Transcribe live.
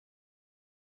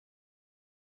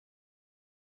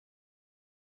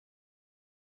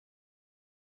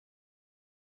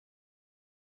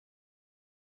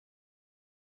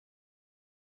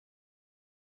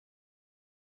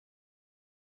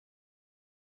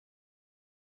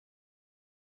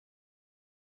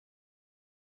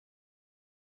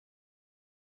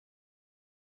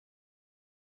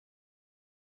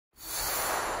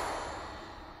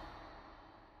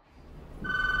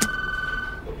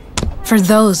For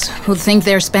those who think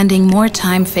they're spending more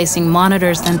time facing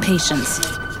monitors than patients,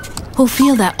 who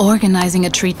feel that organizing a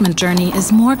treatment journey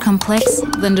is more complex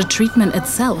than the treatment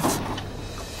itself.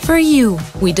 For you,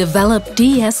 we developed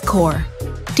DS Core.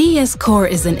 DS Core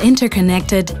is an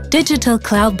interconnected, digital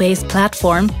cloud-based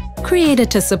platform created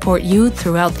to support you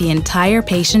throughout the entire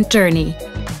patient journey,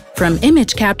 from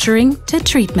image capturing to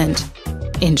treatment.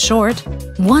 In short,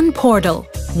 one portal,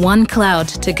 one cloud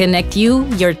to connect you,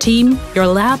 your team, your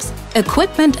labs,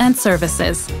 equipment and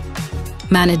services.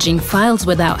 Managing files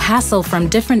without hassle from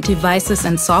different devices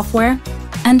and software,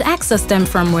 and access them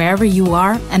from wherever you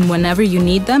are and whenever you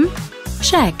need them?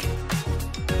 Check.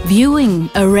 Viewing,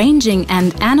 arranging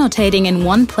and annotating in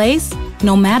one place,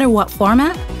 no matter what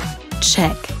format?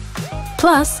 Check.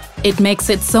 Plus, it makes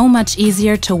it so much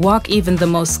easier to walk even the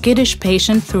most skittish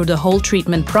patient through the whole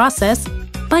treatment process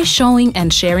by showing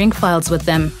and sharing files with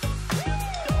them.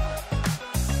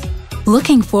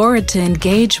 Looking forward to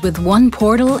engage with one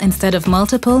portal instead of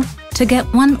multiple to get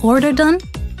one order done?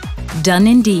 Done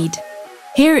indeed.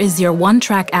 Here is your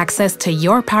one-track access to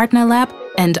your partner lab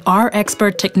and our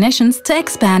expert technicians to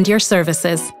expand your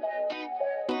services.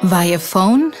 Via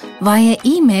phone, via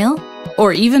email,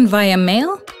 or even via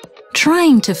mail?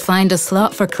 Trying to find a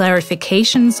slot for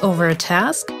clarifications over a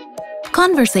task?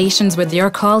 Conversations with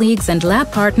your colleagues and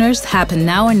lab partners happen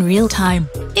now in real time.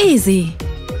 Easy!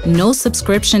 No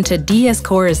subscription to DS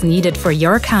Core is needed for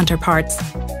your counterparts.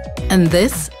 And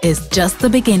this is just the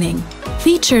beginning.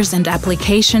 Features and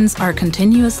applications are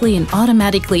continuously and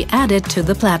automatically added to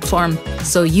the platform,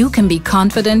 so you can be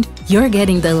confident you're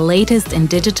getting the latest in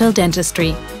digital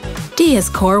dentistry. DS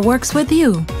Core works with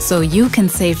you, so you can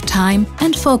save time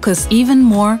and focus even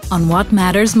more on what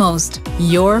matters most,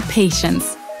 your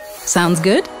patients. Sounds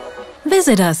good?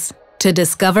 Visit us to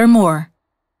discover more.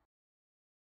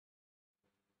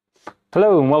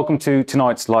 Hello and welcome to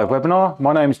tonight's live webinar.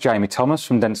 My name is Jamie Thomas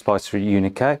from Dentistry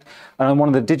UK and I'm one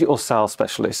of the digital sales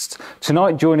specialists.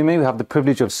 Tonight joining me we have the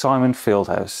privilege of Simon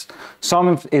Fieldhouse.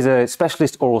 Simon is a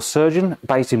specialist oral surgeon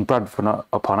based in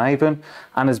Bradford-upon-Avon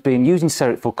and has been using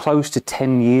Cerec for close to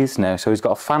 10 years now, so he's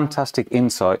got a fantastic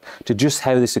insight to just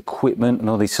how this equipment and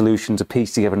all these solutions are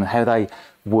pieced together and how they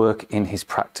work in his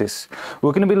practice.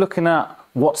 We're going to be looking at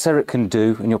what Cerec can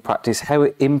do in your practice, how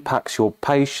it impacts your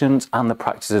patients and the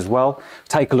practice as well.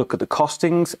 Take a look at the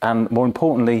costings and, more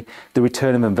importantly, the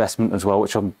return of investment as well,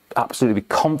 which I'm absolutely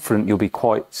confident you'll be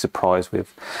quite surprised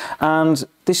with. And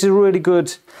this is a really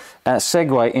good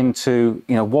segue into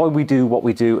why we do what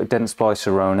we do at Dentistry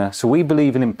Webinar. So we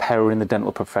believe in empowering the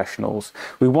dental professionals.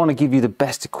 We want to give you the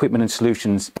best equipment and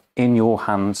solutions in your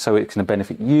hands so it's going to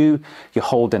benefit you, your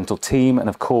whole dental team, and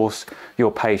of course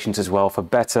your patients as well for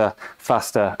better,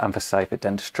 faster and for safer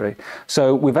dentistry.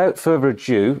 So without further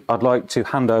ado, I'd like to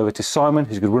hand over to Simon,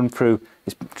 who's going to run through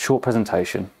his short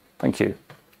presentation. Thank you.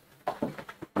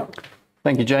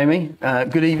 Thank you, Jamie.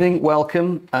 Good evening,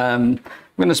 welcome.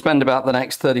 We're going to spend about the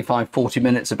next 35-40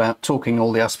 minutes about talking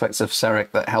all the aspects of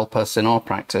Cerec that help us in our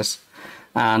practice.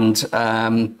 And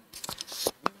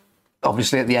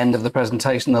obviously at the end of the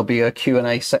presentation there'll be a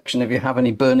Q&A section if you have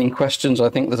any burning questions. I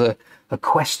think there's a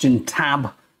question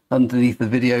tab underneath the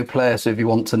video player, so if you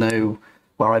want to know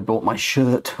where I bought my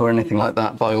shirt or anything like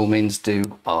that, by all means do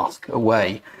ask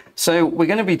away. So we're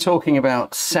going to be talking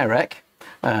about Cerec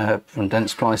from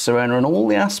Dentistry Webinar and all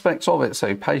the aspects of it,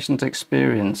 so patient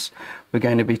experience. We're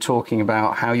going to be talking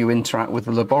about how you interact with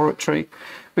the laboratory.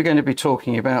 We're going to be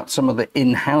talking about some of the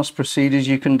in-house procedures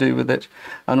you can do with it,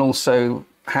 and also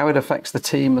how it affects the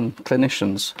team and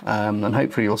clinicians. And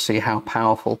hopefully you'll see how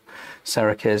powerful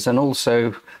Cerec is. And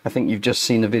also, I think you've just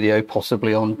seen a video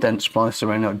possibly on Dentistry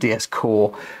Webinar DS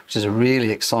Core, which is a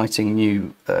really exciting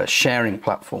new sharing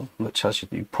platform, which, as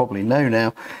you probably know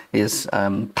now, is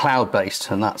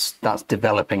cloud-based, and that's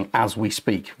developing as we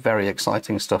speak. Very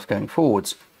exciting stuff going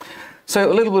forwards. So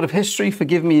a little bit of history,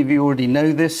 forgive me if you already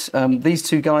know this. These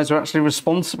two guys are actually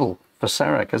responsible for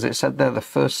Cerec. As it said there, the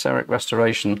first Cerec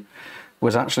restoration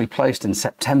was actually placed in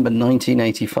September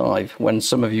 1985, when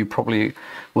some of you probably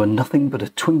were nothing but a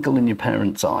twinkle in your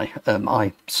parents' eye.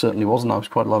 I certainly wasn't, I was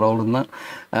quite a lot older than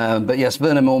that. But yes,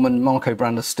 Werner Moorman, Marco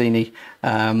Brandestini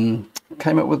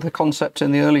came up with the concept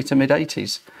in the early to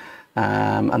mid-80s.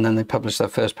 And then they published their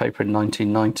first paper in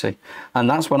 1990. And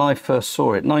that's when I first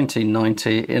saw it.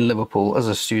 1990 in Liverpool, as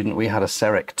a student, we had a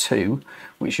Cerec 2,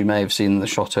 which you may have seen in the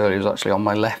shot earlier. It was actually on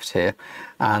my left here.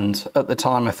 And at the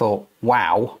time I thought,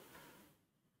 wow,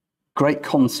 great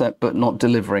concept, but not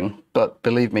delivering. But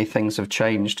believe me, things have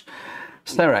changed.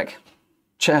 Cerec,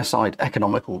 chairside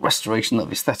economical restoration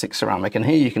of aesthetic ceramic. And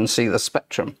here you can see the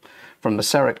spectrum from the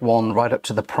Cerec 1 right up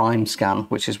to the Prime Scan,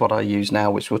 which is what I use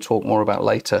now, which we'll talk more about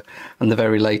later. And the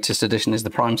very latest edition is the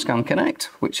Prime Scan Connect,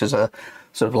 which is a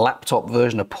sort of laptop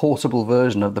version, a portable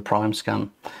version of the Prime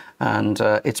Scan. And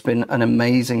it's been an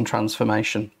amazing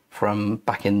transformation from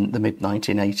back in the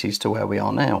mid-1980s to where we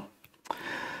are now.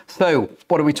 So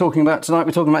what are we talking about tonight?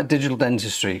 We're talking about digital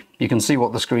dentistry. You can see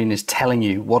what the screen is telling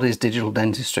you. What is digital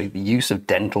dentistry? The use of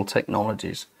dental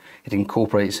technologies. It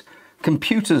incorporates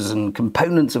computers and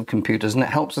components of computers, and it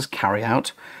helps us carry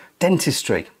out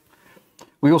dentistry.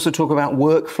 We also talk about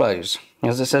workflows.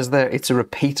 As it says there, it's a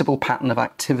repeatable pattern of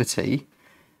activity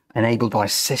enabled by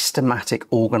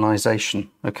systematic organization.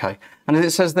 Okay. And as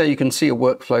it says there, you can see a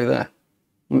workflow there.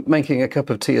 Making a cup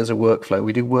of tea is a workflow.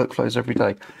 We do workflows every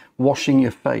day. Washing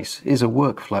your face is a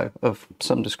workflow of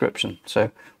some description.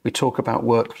 So we talk about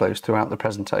workflows throughout the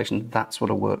presentation. That's what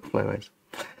a workflow is.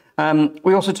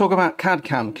 We also talk about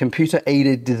CAD/CAM,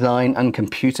 computer-aided design and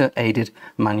computer-aided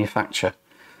manufacture.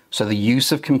 So the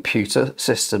use of computer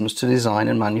systems to design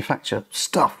and manufacture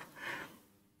stuff.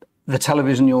 The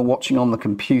television you're watching on the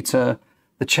computer,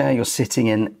 the chair you're sitting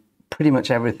in, pretty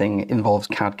much everything involves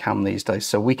CAD/CAM these days.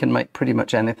 So we can make pretty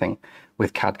much anything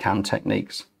with CAD/CAM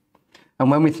techniques.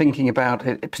 And when we're thinking about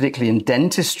it, particularly in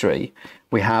dentistry,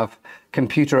 we have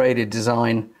computer-aided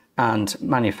design and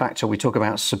manufacture. We talk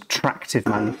about subtractive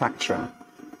manufacturing.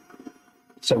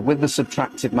 So with the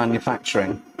subtractive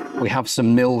manufacturing, we have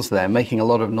some mills there making a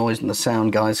lot of noise, and the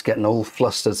sound guy's getting all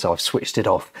flustered, so I've switched it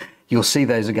off. You'll see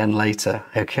those again later.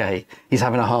 Okay, he's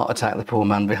having a heart attack, the poor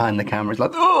man behind the camera. He's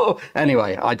like, oh!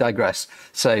 Anyway, I digress.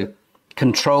 So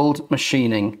controlled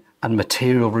machining and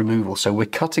material removal. So we're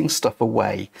cutting stuff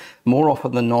away. More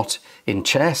often than not in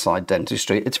chairside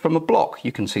dentistry, it's from a block.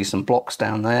 You can see some blocks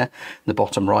down there. In the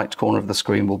bottom right corner of the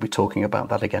screen, we'll be talking about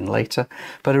that again later.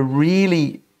 But a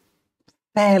really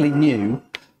fairly new,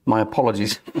 my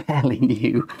apologies, fairly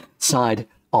new side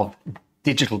of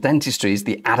digital dentistry is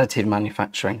the additive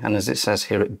manufacturing. And as it says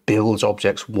here, it builds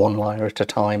objects one layer at a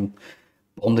time,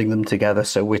 bonding them together.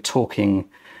 So we're talking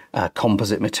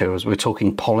composite materials, we're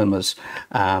talking polymers.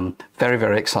 Very,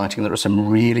 very exciting. There are some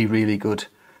really, really good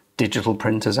digital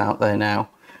printers out there now.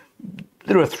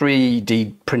 There are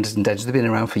 3D printers and dentistry. They've been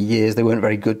around for years. They weren't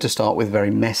very good to start with,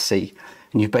 very messy.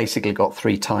 And you've basically got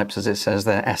three types, as it says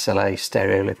there: SLA,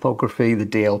 stereolithography, the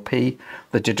DLP,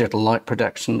 the digital light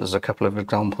production. There's a couple of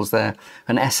examples there.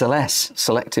 And SLS,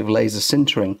 selective laser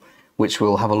sintering, which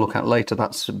we'll have a look at later.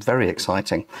 That's very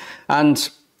exciting. And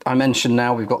I mentioned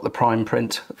now we've got the Prime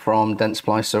print from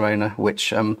Dentsply Sirona,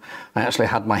 which I actually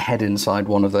had my head inside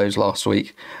one of those last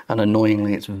week, and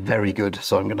annoyingly it's very good,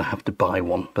 so I'm going to have to buy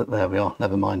one, but there we are,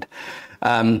 never mind.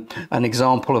 An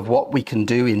example of what we can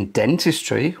do in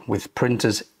dentistry with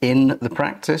printers in the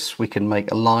practice. We can make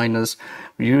aligners.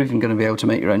 You're even going to be able to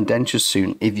make your own dentures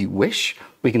soon if you wish.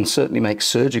 We can certainly make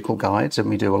surgical guides, and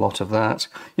we do a lot of that.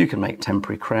 You can make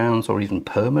temporary crowns or even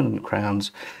permanent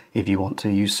crowns if you want to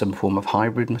use some form of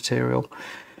hybrid material.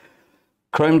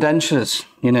 Chrome dentures,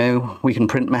 you know, we can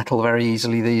print metal very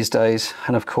easily these days.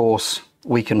 And of course,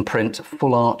 we can print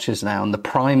full arches now. And the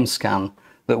Prime Scan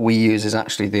that we use is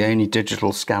actually the only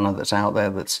digital scanner that's out there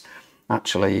that's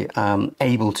actually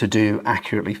able to do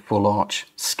accurately full arch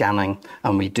scanning,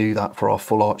 and we do that for our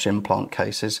full arch implant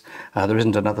cases. There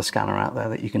isn't another scanner out there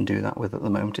that you can do that with at the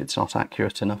moment. It's not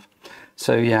accurate enough.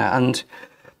 So yeah, and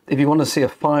if you want to see a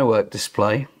firework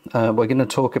display, we're going to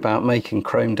talk about making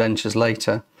chrome dentures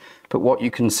later, but what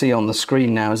you can see on the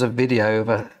screen now is a video of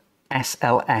a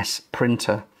SLS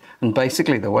printer, and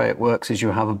basically the way it works is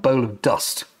you have a bowl of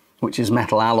dust, which is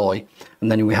metal alloy,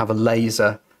 and then we have a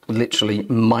laser literally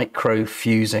micro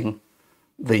fusing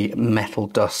the metal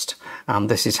dust, and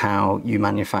this is how you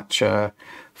manufacture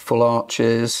full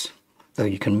arches, though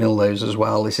you can mill those as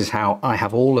well. This is how I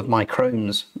have all of my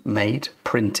chromes made,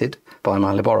 printed by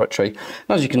my laboratory.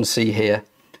 As you can see here,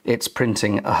 it's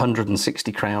printing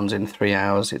 160 crowns in 3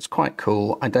 hours. It's quite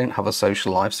cool. I don't have a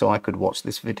social life, so I could watch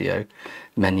this video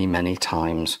many, many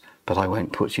times, but I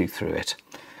won't put you through it.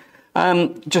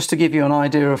 Just to give you an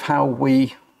idea of how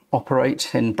we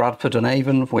operate in Bradford and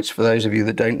Avon, which for those of you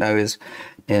that don't know is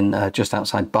in just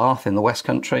outside Bath in the West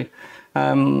Country.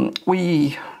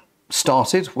 We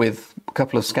started with a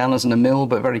couple of scanners and a mill,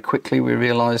 but very quickly we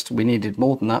realized we needed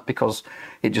more than that because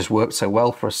it just worked so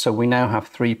well for us. So we now have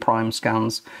 3 Prime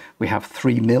scans, we have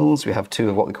 3 mills, we have 2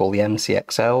 of what we call the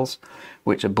MCXLs,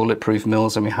 which are bulletproof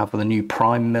mills, and we have the new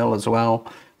Prime mill as well.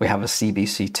 We have a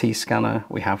CBCT scanner,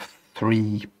 we have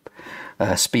 3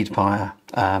 Speedfire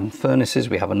Furnaces,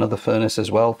 we have another furnace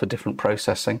as well for different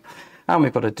processing. And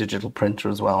we've got a digital printer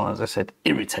as well. As I said,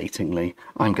 irritatingly,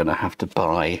 I'm going to have to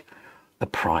buy a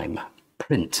prime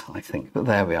print, I think. But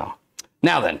there we are.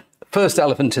 Now then, first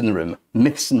elephant in the room,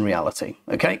 myths and reality.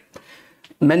 Okay.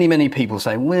 Many people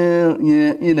say, well,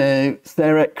 yeah, you know,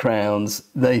 Cerec crowns,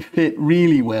 they fit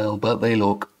really well, but they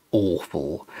look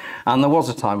awful. And there was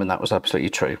a time when that was absolutely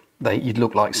true. You'd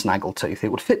look like snaggletooth. It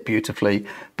would fit beautifully,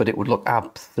 but it would look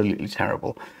absolutely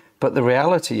terrible. But the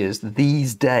reality is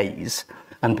these days,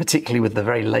 and particularly with the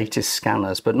very latest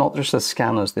scanners, but not just the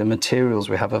scanners, the materials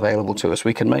we have available to us,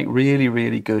 we can make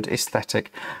really good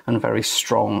aesthetic and very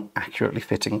strong, accurately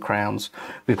fitting crowns.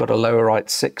 We've got a lower right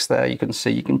 6 there. You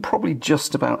can probably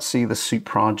just about see the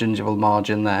supragingival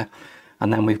margin there.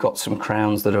 And then we've got some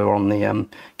crowns that are on the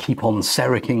Keep On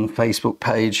Cerecing Facebook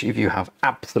page. If you have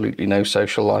absolutely no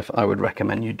social life, I would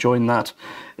recommend you join that.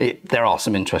 There are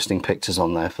some interesting pictures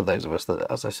on there for those of us that,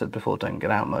 as I said before, don't get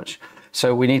out much.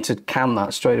 So we need to can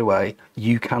that straight away.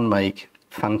 You can make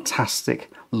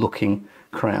fantastic looking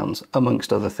crowns,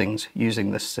 amongst other things, using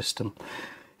this system.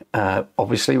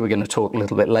 Obviously, we're going to talk a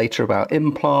little bit later about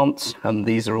implants, and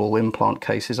these are all implant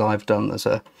cases I've done. There's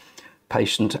a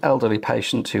elderly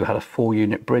patient who had a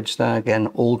 4-unit bridge there, again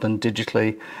all done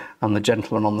digitally, and the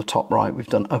gentleman on the top right, we've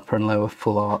done upper and lower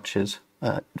full arches,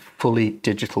 fully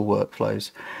digital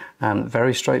workflows, and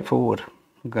very straightforward.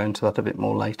 We'll go into that a bit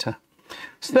more later.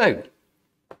 So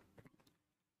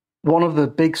one of the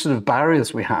big sort of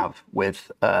barriers we have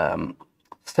with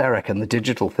Cerec and the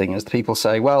digital thing is people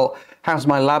say, well, how's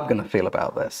my lab going to feel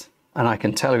about this? And I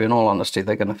can tell you in all honesty,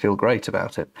 they're going to feel great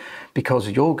about it, because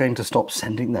you're going to stop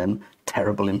sending them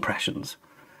terrible impressions.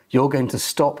 You're going to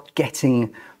stop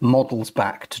getting models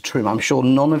back to trim. I'm sure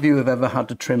none of you have ever had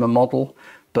to trim a model,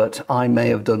 but I may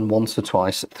have done once or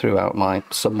twice throughout my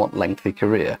somewhat lengthy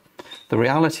career. The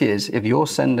reality is, if you're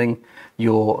sending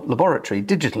your laboratory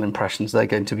digital impressions, they're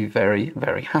going to be very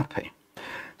happy.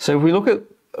 So if we look at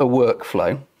a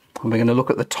workflow, and we're going to look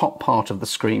at the top part of the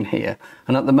screen here.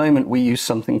 And at the moment, we use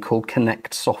something called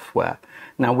Connect software.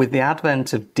 Now, with the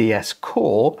advent of DS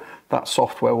Core, that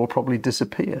software will probably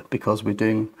disappear, because we're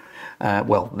doing,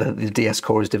 the DS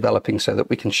Core is developing so that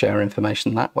we can share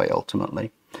information that way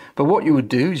ultimately. But what you would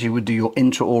do is you would do your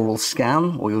intraoral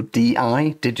scan, or your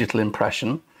DI, digital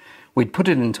impression. We'd put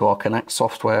it into our Connect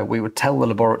software. We would tell the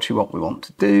laboratory what we want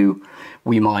to do.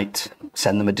 We might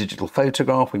send them a digital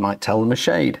photograph. We might tell them a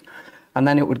shade. And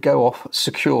then it would go off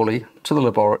securely to the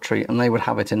laboratory, and they would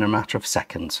have it in a matter of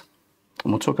seconds.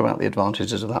 And we'll talk about the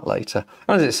advantages of that later.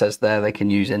 And as it says there, they can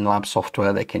use in-lab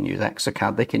software, they can use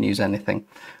Exocad, they can use anything.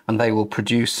 And they will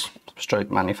produce,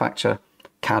 stroke manufacture,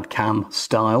 CAD-CAM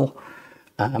style.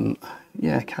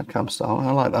 CAD-CAM style,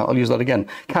 I like that, I'll use that again.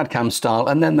 CAD-CAM style,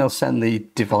 and then they'll send the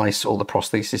device or the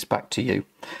prosthesis back to you.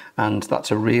 And that's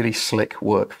a really slick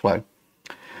workflow.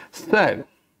 So,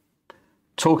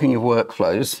 talking of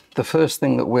workflows, the first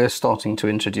thing that we're starting to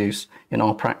introduce in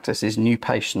our practice is new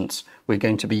patients. We're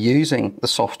going to be using the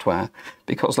software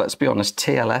because, let's be honest,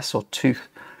 TLS or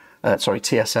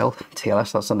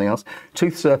TSL, that's something else.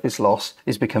 Tooth surface loss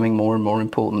is becoming more and more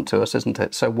important to us, isn't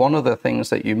it? So one of the things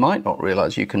that you might not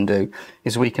realize you can do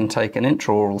is we can take an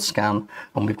intraoral scan,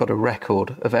 and we've got a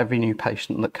record of every new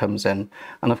patient that comes in.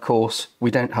 And of course, we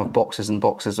don't have boxes and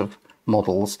boxes of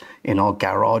models in our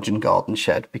garage and garden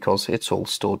shed, because it's all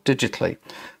stored digitally.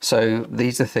 So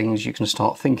these are things you can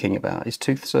start thinking about. Is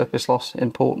tooth surface loss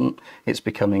important? It's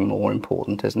becoming more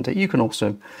important, isn't it? You can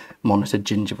also monitor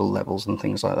gingival levels and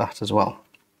things like that as well.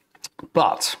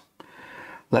 But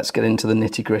let's get into the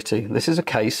nitty-gritty. This is a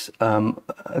case,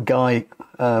 a guy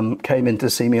came in to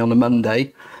see me on a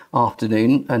Monday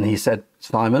afternoon, and he said,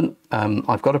 Simon,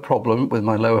 I've got a problem with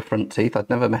my lower front teeth. I'd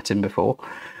never met him before.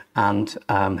 And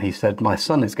he said, my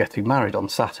son is getting married on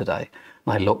Saturday.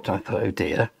 And I looked, I thought, oh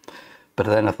dear. But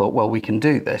then I thought, well, we can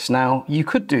do this. Now, you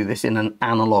could do this in an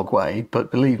analog way,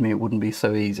 but believe me, it wouldn't be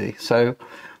so easy. So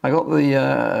I got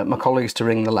my colleagues to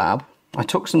ring the lab. I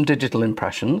took some digital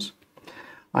impressions.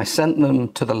 I sent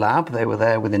them to the lab. They were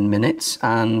there within minutes.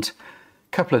 And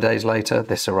a couple of days later,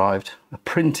 this arrived, a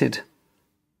printed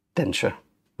denture.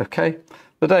 Okay.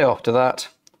 The day after that,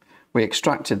 we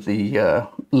extracted the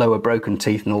lower broken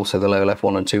teeth, and also the lower left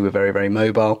 1 and 2 were very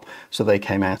mobile. So they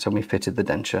came out and we fitted the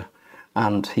denture.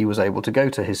 And he was able to go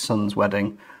to his son's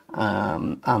wedding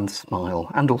and smile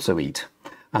and also eat.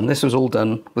 And this was all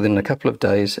done within a couple of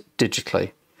days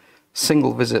digitally.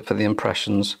 Single visit for the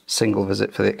impressions, single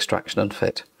visit for the extraction and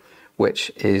fit,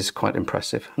 which is quite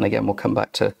impressive. And again, we'll come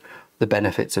back to the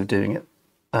benefits of doing it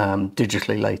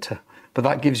digitally later. But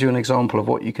that gives you an example of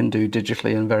what you can do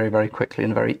digitally and very quickly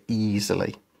and very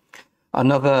easily.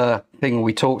 Another thing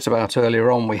we talked about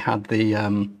earlier on, we had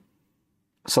the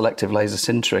selective laser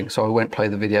sintering. So I won't play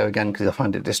the video again because I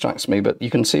find it distracts me, but you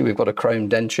can see we've got a chrome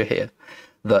denture here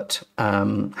that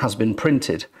has been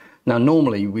printed. Now,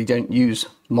 normally we don't use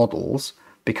models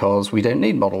because we don't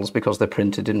need models because they're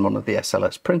printed in one of the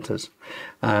SLS printers.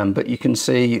 But you can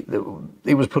see that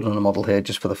it was put on a model here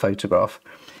just for the photograph.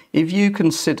 If you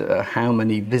consider how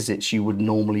many visits you would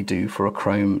normally do for a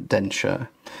chrome denture,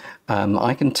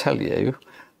 I can tell you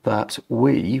that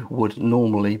we would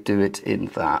normally do it in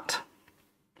that.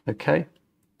 Okay,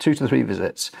 2 to 3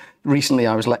 visits. Recently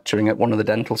I was lecturing at one of the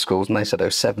dental schools and they said, oh,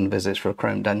 7 visits for a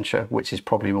chrome denture, which is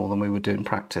probably more than we would do in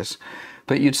practice.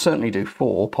 But you'd certainly do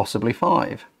 4, possibly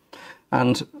 5.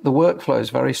 And the workflow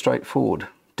is very straightforward.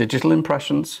 Digital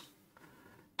impressions,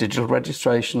 digital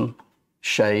registration,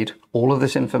 shade, all of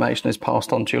this information is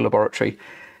passed on to your laboratory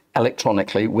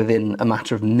electronically within a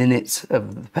matter of minutes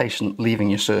of the patient leaving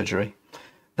your surgery.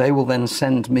 They will then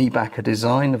send me back a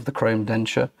design of the chrome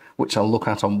denture, which I'll look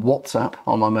at on WhatsApp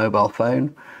on my mobile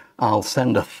phone. I'll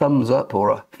send a thumbs up or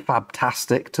a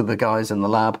fabtastic to the guys in the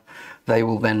lab. They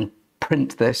will then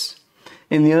print this.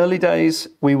 In the early days,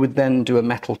 we would then do a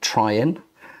metal try-in.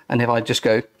 And if I just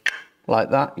go like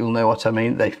that, you'll know what I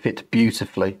mean. They fit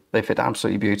beautifully. They fit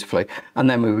absolutely beautifully. And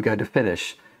then we would go to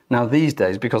finish. Now these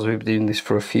days, because we've been doing this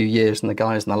for a few years and the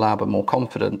guys in the lab are more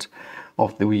confident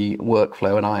of the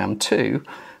workflow, and I am too,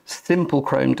 simple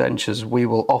chrome dentures we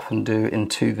will often do in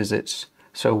 2 visits.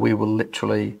 So we will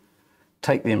literally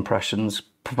take the impressions,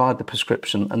 provide the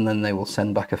prescription, and then they will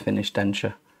send back a finished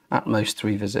denture, at most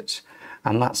 3 visits.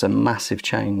 And that's a massive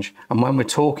change. And when we're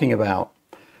talking about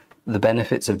the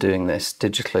benefits of doing this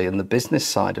digitally and the business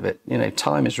side of it, you know,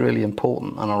 time is really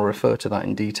important, and I'll refer to that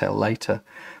in detail later.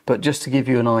 But just to give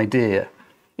you an idea,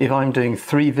 if I'm doing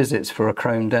 3 visits for a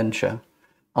chrome denture,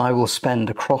 I will spend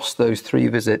across those 3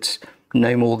 visits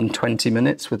no more than 20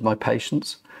 minutes with my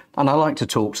patients. And I like to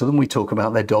talk to them. We talk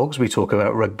about their dogs. We talk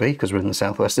about rugby because we're in the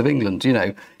southwest of England. You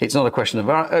know, it's not a question of,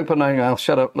 all right, open your mouth,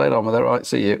 shut up, lay on with it, all right,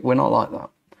 see you. We're not like that,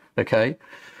 okay?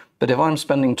 But if I'm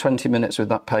spending 20 minutes with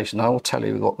that patient, I will tell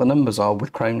you what the numbers are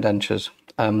with chrome dentures.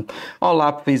 Our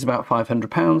lab fee is about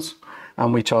 £500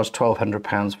 and we charge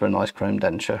 £1,200 for a nice chrome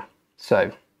denture.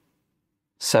 So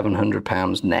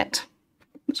 £700 net.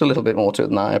 It's a little bit more to it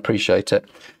than that, I appreciate it.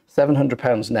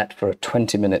 £700 net for a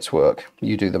 20 minutes work.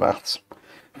 You do the maths.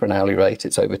 For an hourly rate,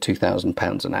 it's over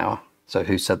 £2,000 an hour. So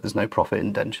who said there's no profit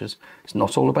in dentures? It's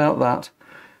not all about that,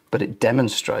 but it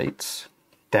demonstrates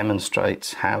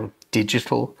how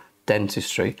digital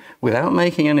dentistry, without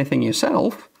making anything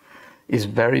yourself, is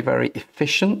very, very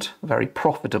efficient, very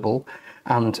profitable,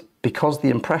 and because the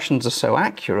impressions are so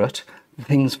accurate,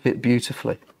 things fit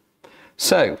beautifully.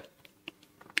 So,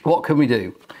 what can we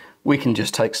do? We can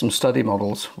just take some study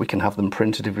models, we can have them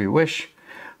printed if we wish,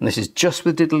 and this is just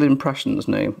with digital impressions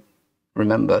now.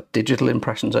 Remember, digital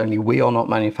impressions only, we are not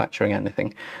manufacturing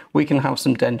anything. We can have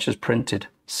some dentures printed,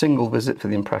 single visit for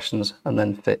the impressions, and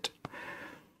then fit.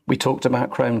 We talked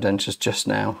about chrome dentures just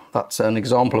now. That's an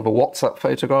example of a WhatsApp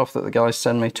photograph that the guys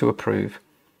send me to approve.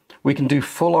 We can do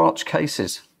full arch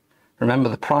cases. Remember,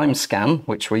 the prime scan,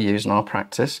 which we use in our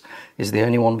practice, is the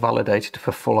only one validated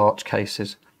for full arch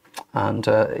cases. And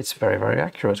it's very, very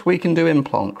accurate. We can do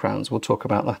implant crowns. We'll talk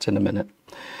about that in a minute.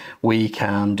 We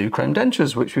can do chrome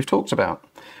dentures, which we've talked about.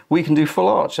 We can do full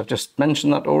arch. I've just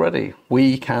mentioned that already.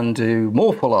 We can do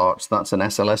more full arch. That's an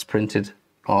SLS printed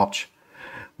arch.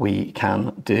 We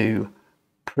can do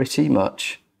pretty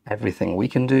much everything. We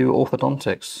can do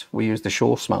orthodontics. We use the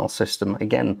SureSmile system.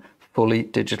 Again, fully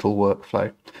digital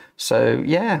workflow. So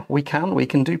yeah, we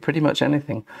can do pretty much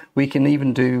anything. We can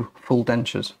even do full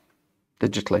dentures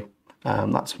digitally.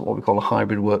 That's what we call a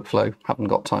hybrid workflow. Haven't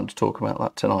got time to talk about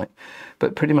that tonight.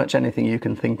 But pretty much anything you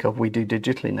can think of, we do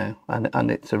digitally now.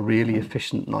 And it's a really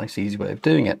efficient, nice, easy way of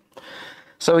doing it.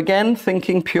 So again,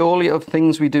 thinking purely of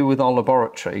things we do with our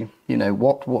laboratory, you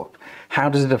know, how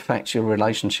does it affect your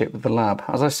relationship with the lab?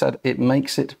 As I said, it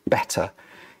makes it better.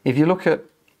 If you look at,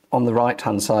 on the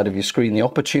right-hand side of your screen, the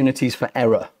opportunities for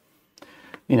error.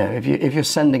 You know, if you're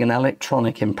sending an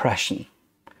electronic impression,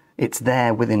 it's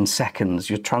there within seconds.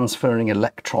 You're transferring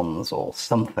electrons or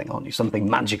something, aren't you? Something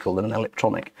magical in an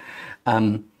electronic.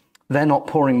 They're not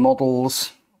pouring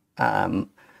models.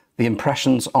 The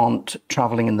impressions aren't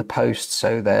traveling in the post,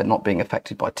 so they're not being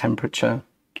affected by temperature.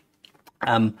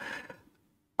 I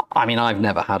mean, I've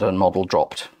never had a model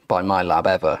dropped by my lab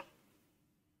ever.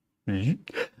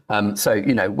 So,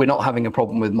 you know, we're not having a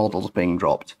problem with models being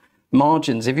dropped.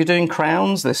 Margins, if you're doing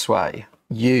crowns this way,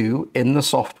 you, in the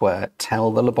software,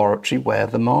 tell the laboratory where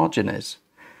the margin is.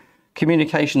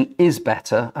 Communication is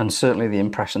better, and certainly the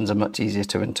impressions are much easier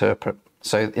to interpret.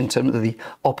 So in terms of the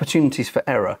opportunities for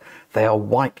error, they are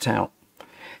wiped out.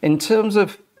 In terms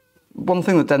of one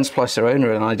thing that Dentsply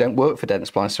Sirona, and I don't work for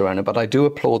Dentsply Sirona, but I do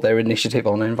applaud their initiative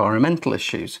on environmental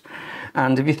issues.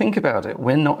 And if you think about it,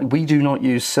 we do not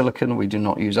use silicone, we do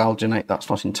not use alginate. That's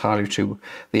not entirely true.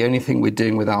 The only thing we're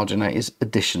doing with alginate is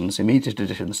additions, immediate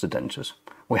additions to dentures.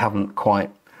 We haven't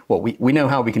quite, well, we know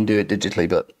how we can do it digitally,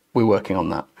 but we're working on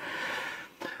that.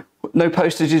 No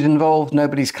postage is involved,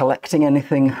 nobody's collecting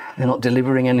anything, they're not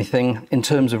delivering anything. In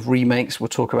terms of remakes, we'll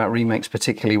talk about remakes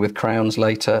particularly with crowns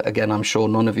later. Again, I'm sure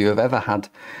none of you have ever had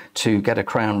to get a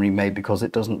crown remade because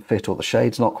it doesn't fit or the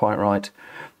shade's not quite right.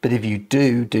 But if you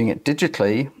do, doing it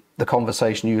digitally, the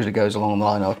conversation usually goes along the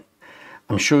line of,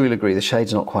 I'm sure you'll agree the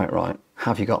shade's not quite right.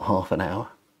 Have you got half an hour?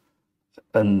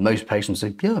 And most patients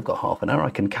say, yeah, I've got half an hour. I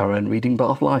can carry on reading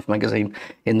Bath Life magazine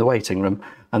in the waiting room.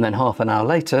 And then half an hour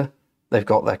later, they've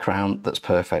got their crown that's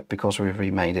perfect because we've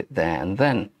remade it there and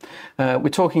then. We're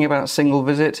talking about single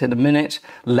visit in a minute,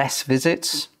 less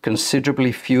visits,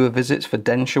 considerably fewer visits for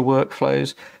denture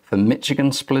workflows, for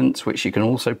Michigan splints, which you can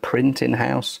also print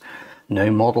in-house. No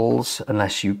models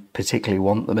unless you particularly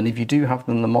want them. And if you do have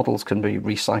them, the models can be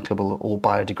recyclable or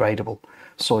biodegradable.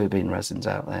 Soybean resin's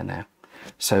out there now.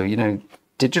 So, you know,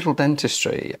 digital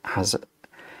dentistry has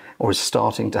or is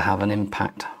starting to have an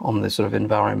impact on the sort of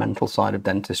environmental side of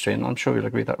dentistry, and I'm sure you'll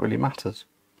agree that really matters.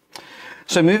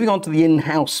 So moving on to the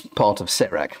in-house part of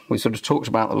Cerec, we sort of talked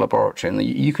about the laboratory, and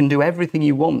you can do everything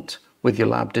you want with your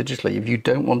lab digitally. If you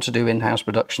don't want to do in-house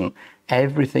production,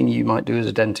 everything you might do as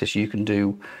a dentist you can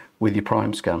do with your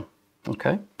prime scan.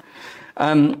 Okay.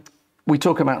 We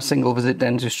talk about single visit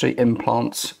dentistry,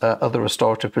 implants, other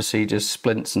restorative procedures,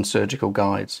 splints and surgical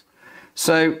guides.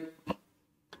 So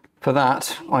for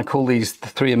that, I call these the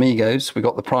three amigos. We've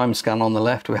got the prime scan on the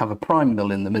left, we have a prime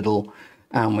mill in the middle,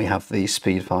 and we have the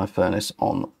speed fire furnace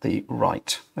on the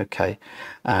right. Okay,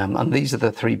 and these are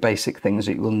the three basic things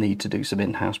that you will need to do some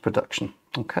in-house production.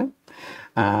 Okay,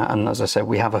 and as I said,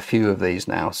 we have a few of these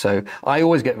now. So I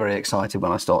always get very excited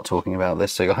when I start talking about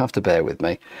this, so you'll have to bear with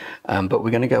me. But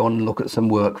we're going to go on and look at some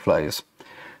workflows.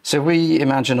 So if we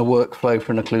imagine a workflow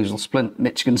for an occlusal splint,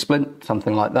 Michigan splint,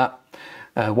 something like that.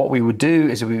 What we would do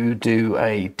is we would do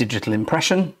a digital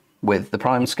impression with the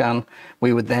prime scan.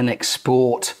 We would then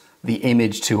export the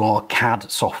image to our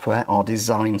CAD software, our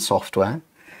design software,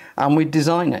 and we'd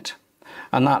design it.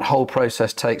 And that whole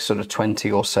process takes sort of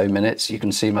 20 or so minutes. You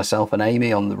can see myself and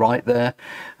Amy on the right there,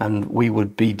 and we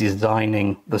would be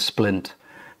designing the splint.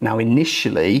 Now,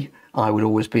 initially, I would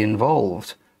always be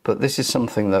involved, but this is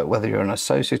something that whether you're an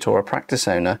associate or a practice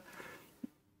owner,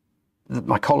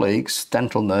 my colleagues,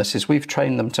 dental nurses, we've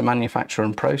trained them to manufacture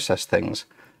and process things.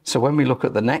 So when we look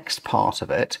at the next part of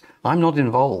it, I'm not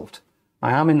involved.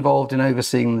 I am involved in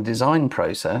overseeing the design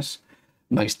process,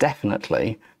 most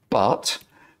definitely, but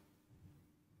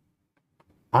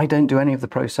I don't do any of the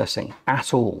processing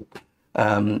at all.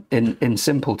 In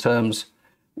simple terms,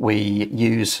 we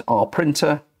use our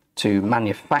printer to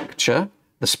manufacture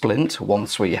the splint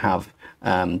once we have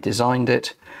designed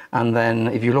it. And then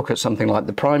if you look at something like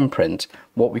the prime print,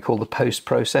 what we call the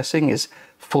post-processing is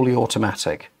fully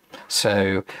automatic.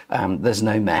 So there's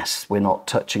no mess. We're not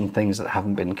touching things that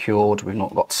haven't been cured. We've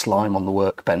not got slime on the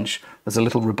workbench. There's a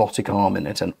little robotic arm in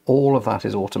it, and all of that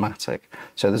is automatic.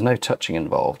 So there's no touching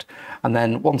involved. And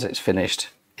then once it's finished,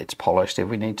 it's polished if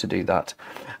we need to do that.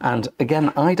 And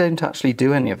again, I don't actually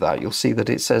do any of that. You'll see that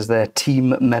it says there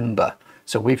team member.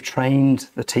 So we've trained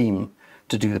the team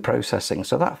to do the processing.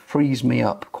 So that frees me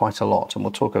up quite a lot. And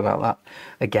we'll talk about that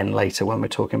again later when we're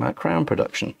talking about crown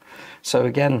production. So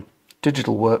again,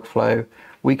 digital workflow,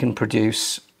 we can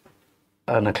produce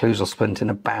an occlusal splint in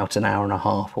about an hour and a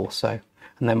half or so.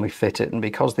 And then we fit it. And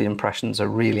because the impressions are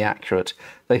really accurate,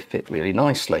 they fit really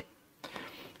nicely.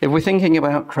 If we're thinking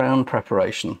about crown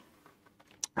preparation,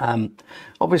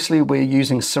 obviously we're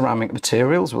using ceramic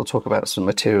materials. We'll talk about some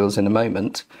materials in a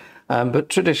moment. But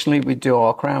traditionally we do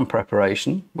our crown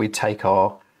preparation. We take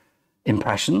our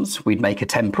impressions, we'd make a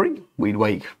temporary, we'd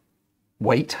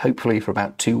wait hopefully for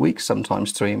about 2 weeks,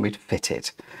 sometimes 3, and we'd fit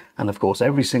it. And of course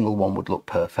every single one would look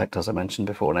perfect, as I mentioned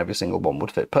before, and every single one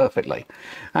would fit perfectly.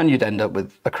 And you'd end up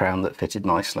with a crown that fitted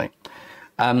nicely.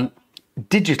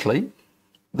 Digitally,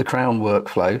 the crown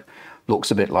workflow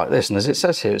looks a bit like this. And as it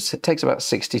says here, it takes about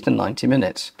 60 to 90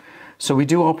 minutes. So we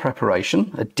do our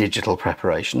preparation, a digital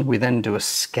preparation. We then do a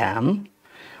scan,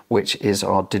 which is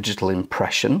our digital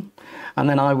impression. And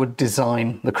then I would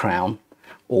design the crown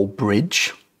or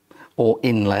bridge or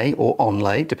inlay or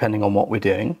onlay, depending on what we're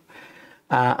doing.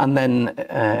 And then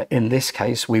in this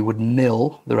case, we would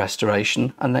mill the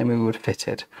restoration and then we would fit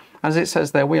it. As it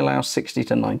says there, we allow 60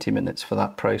 to 90 minutes for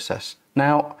that process.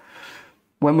 Now,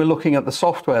 when we're looking at the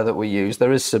software that we use,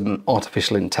 there is some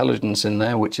artificial intelligence in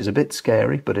there, which is a bit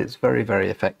scary, but it's very, very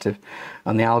effective.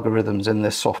 And the algorithms in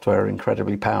this software are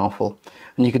incredibly powerful.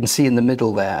 And you can see in the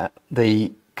middle there,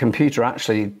 the computer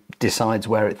actually decides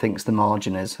where it thinks the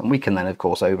margin is. And we can then, of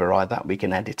course, override that. We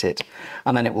can edit it.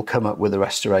 And then it will come up with a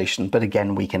restoration. But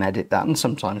again, we can edit that. And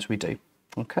sometimes we do.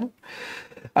 Okay.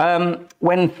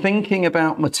 When thinking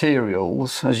about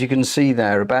materials, as you can see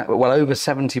there, about well over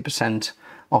 70%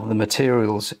 of the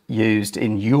materials used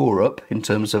in Europe in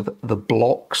terms of the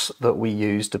blocks that we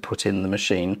use to put in the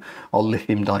machine are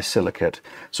lithium disilicate.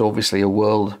 So obviously a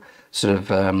world sort of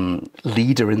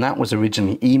leader in that was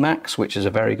originally Emax, which is a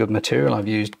very good material. I've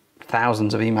used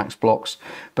thousands of Emax blocks,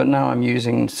 but now I'm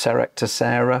using Cerec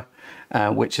Tessera,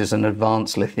 which is an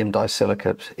advanced lithium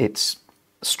disilicate. It's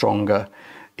stronger,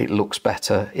 it looks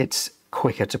better, it's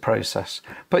quicker to process.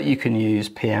 But you can use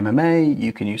PMMA,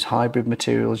 you can use hybrid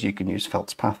materials, you can use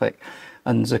feldspathic,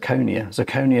 and zirconia.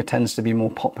 Zirconia tends to be more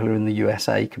popular in the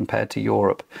USA compared to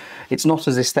Europe. It's not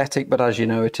as aesthetic, but as you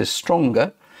know, it is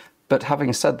stronger. But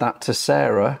having said that,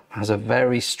 Tessera has a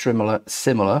very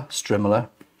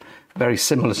very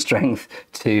similar strength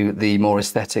to the more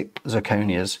aesthetic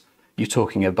zirconias. You're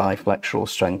talking a biflexural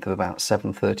strength of about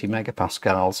 730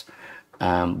 megapascals,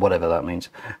 whatever that means.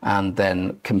 And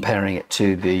then comparing it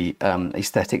to the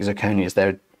aesthetic zirconias,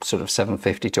 they're sort of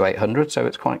 750 to 800, so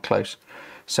it's quite close.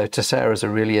 So Tessera is a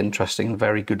really interesting and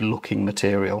very good looking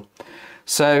material.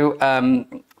 So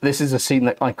this is a scene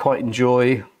that I quite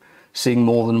enjoy, seeing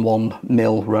more than one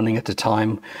mill running at a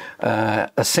time.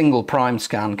 A single prime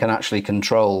scan can actually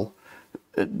control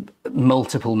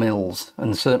multiple mills,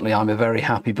 and certainly I'm a very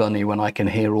happy bunny when I can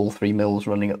hear all 3 mills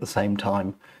running at the same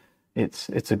time.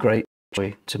 It's a great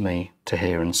joy to me to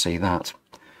hear and see that.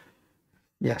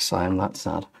 Yes, I am that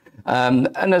sad. And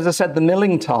as I said, the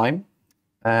milling time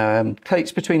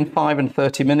takes between 5 and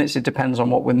 30 minutes. It depends on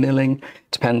what we're milling,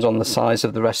 depends on the size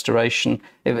of the restoration.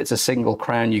 If it's a single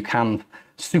crown, you can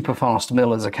super fast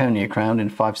mill a zirconia crown in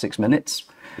 5-6 minutes.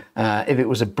 If it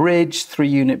was a bridge,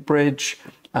 3-unit bridge,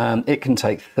 it can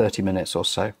take 30 minutes or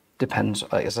so. Depends,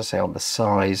 as I say, on the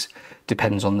size,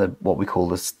 depends on what we call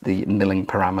the milling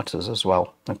parameters as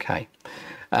well. Okay.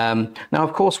 Now,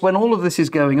 of course, when all of this is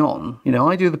going on, you know,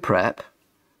 I do the prep,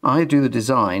 I do the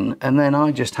design, and then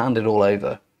I just hand it all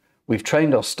over. We've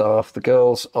trained our staff. The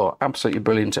girls are absolutely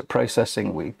brilliant at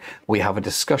processing. We have a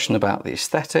discussion about the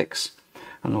aesthetics,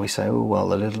 and we say, oh,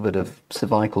 well, a little bit of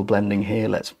cervical blending here.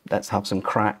 Let's have some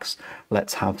cracks.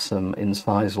 Let's have some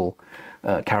incisal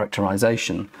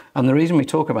characterization. And the reason we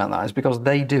talk about that is because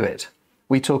they do it.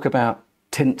 We talk about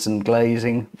tints and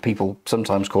glazing. People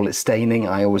sometimes call it staining.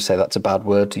 I always say that's a bad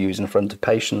word to use in front of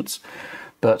patients.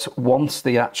 But once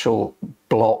the actual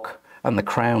block and the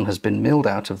crown has been milled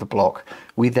out of the block,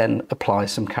 we then apply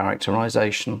some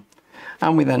characterization,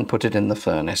 and we then put it in the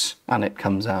furnace, and it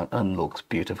comes out and looks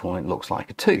beautiful. It looks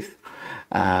like a tooth.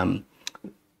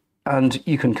 And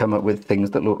you can come up with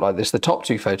things that look like this. The top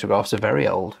 2 photographs are very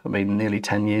old. I mean, nearly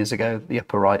 10 years ago. The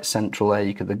upper right central there,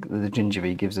 the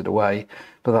gingiva gives it away,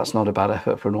 but that's not a bad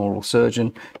effort for an oral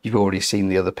surgeon. You've already seen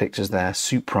the other pictures there,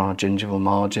 supragingival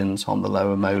margins on the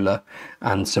lower molar,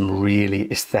 and some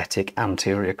really aesthetic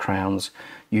anterior crowns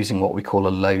using what we call a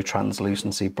low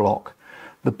translucency block.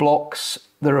 The blocks,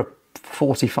 there are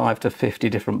 45 to 50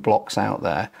 different blocks out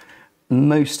there.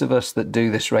 Most of us that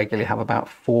do this regularly have about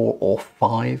 4 or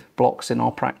 5 blocks in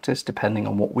our practice, depending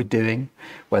on what we're doing,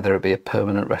 whether it be a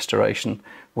permanent restoration,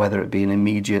 whether it be an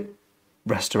immediate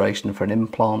restoration for an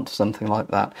implant, something like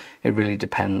that. It really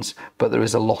depends, but there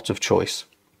is a lot of choice.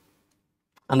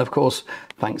 And of course,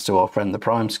 thanks to our friend the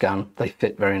Prime Scan, they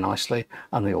fit very nicely,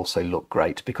 and they also look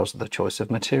great because of the choice of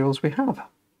materials we have.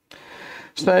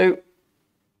 So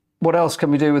what else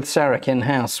can we do with Cerec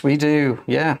in-house? We do,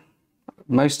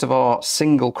 most of our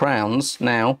single crowns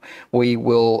now we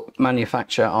will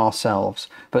manufacture ourselves.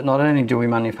 But not only do we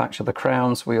manufacture the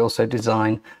crowns, we also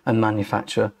design and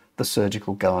manufacture the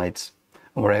surgical guides.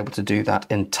 And we're able to do that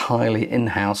entirely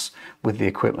in-house with the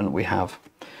equipment we have.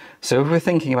 So if we're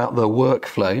thinking about the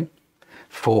workflow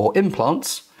for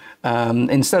implants,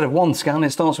 instead of 1 scan,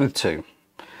 it starts with 2.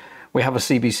 We have a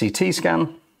CBCT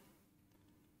scan,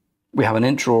 we have an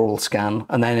intraoral scan,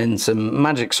 and then in some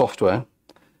magic software,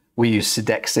 we use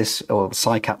Sidexis, or the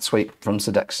SciCat suite from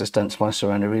Sidexis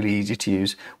Dentsply, and are really easy to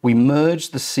use. We merge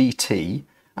the CT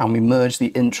and we merge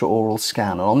the intraoral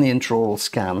scan. And on the intraoral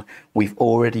scan, we've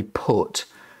already put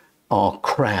our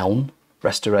crown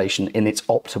restoration in its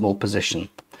optimal position.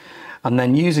 And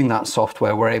then using that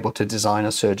software, we're able to design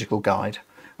a surgical guide.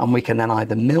 and we can then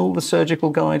either mill the surgical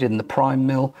guide in the prime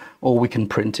mill, or we can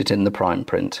print it in the prime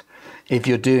print. If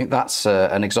you're doing, that's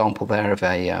an example there of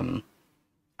a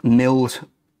milled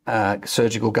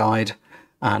surgical guide,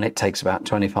 and it takes about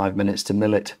 25 minutes to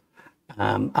mill it,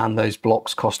 and those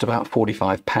blocks cost about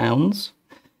 £45.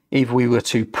 If we were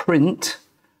to print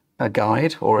a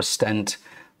guide or a stent,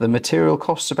 the material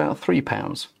costs about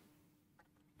 £3.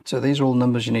 So these are all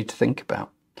numbers you need to think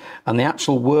about. And the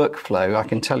actual workflow, I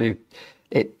can tell you,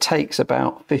 it takes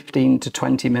about 15 to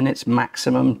 20 minutes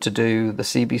maximum to do the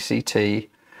CBCT,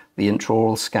 the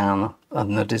intraoral scan,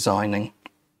 and the designing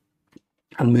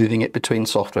and moving it between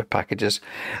software packages.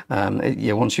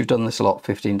 Once you've done this a lot,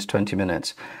 15 to 20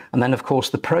 minutes. And then, of course,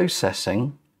 the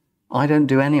processing, I don't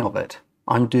do any of it.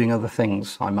 I'm doing other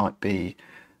things. I might be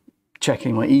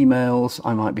checking my emails,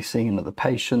 I might be seeing another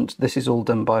patient. This is all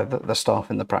done by the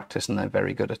staff in the practice, and they're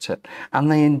very good at it.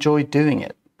 And they enjoy doing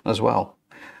it as well.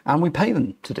 And we pay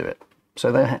them to do it.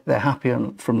 So they're happy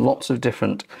from lots of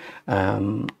different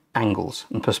angles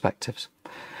and perspectives.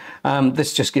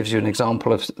 This just gives you an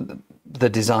example of the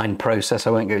design process. I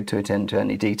won't go into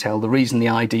any detail. The reason the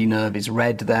ID nerve is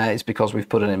red there is because we've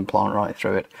put an implant right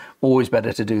through it. Always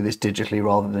better to do this digitally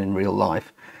rather than in real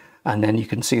life. And then you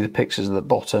can see the pictures at the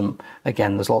bottom.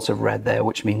 Again, there's lots of red there,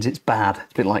 which means it's bad.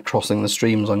 It's a bit like crossing the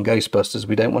streams on Ghostbusters.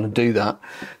 We don't want to do that.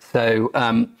 So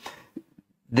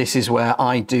this is where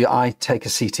I take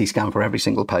a CT scan for every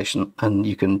single patient, and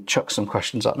you can chuck some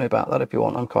questions at me about that if you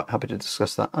want. I'm quite happy to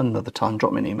discuss that another time.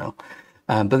 Drop me an email.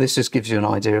 But this just gives you an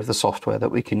idea of the software that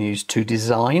we can use to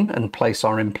design and place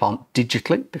our implant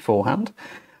digitally beforehand.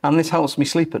 And this helps me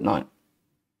sleep at night.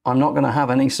 I'm not going to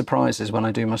have any surprises when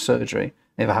I do my surgery.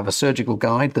 If I have a surgical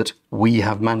guide that we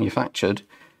have manufactured,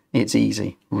 it's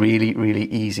easy, really, really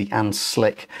easy and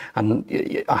slick. And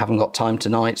I haven't got time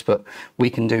tonight, but we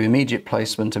can do immediate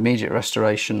placement, immediate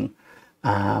restoration,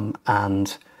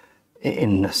 and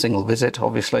in a single visit,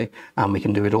 obviously, and we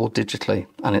can do it all digitally.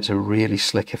 And it's a really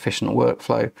slick, efficient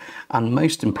workflow. And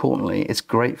most importantly, it's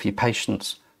great for your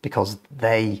patients, because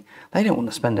they don't want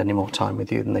to spend any more time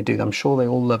with you than they do. I'm sure they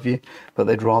all love you, but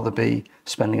they'd rather be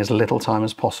spending as little time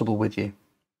as possible with you.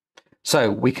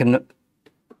 So we can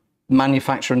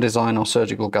manufacture and design our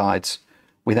surgical guides.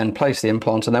 We then place the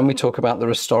implant, and then we talk about the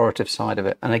restorative side of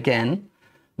it. And again,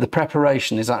 the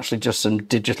preparation is actually just some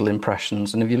digital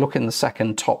impressions. And if you look in the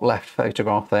second top left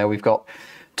photograph there, we've got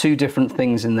two different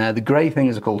things in there. The grey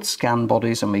things are called scan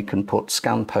bodies, and we can put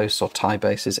scan posts or tie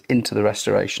bases into the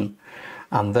restoration.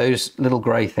 And those little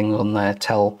grey things on there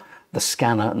tell the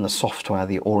scanner and the software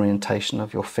the orientation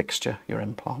of your fixture, your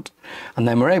implant. And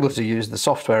then we're able to use the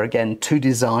software again to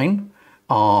design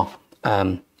our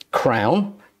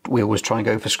crown. We always try and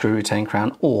go for screw retain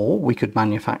crown, or we could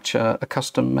manufacture a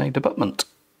custom-made abutment.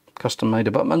 Custom-made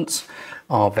abutments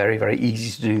are very, very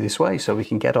easy to do this way, so we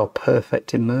can get our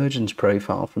perfect emergence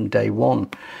profile from day one.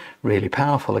 Really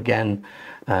powerful. Again,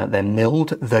 they're milled,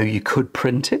 though you could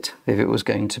print it if it was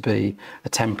going to be a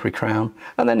temporary crown.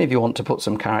 And then if you want to put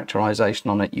some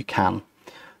characterization on it, you can.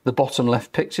 The bottom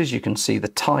left pictures, you can see the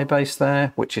tie base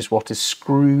there, which is what is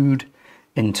screwed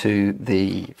into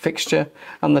the fixture,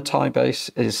 and the tie base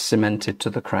is cemented to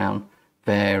the crown.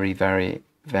 Very, very,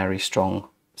 very strong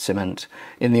cement.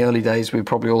 In the early days, we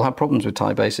probably all had problems with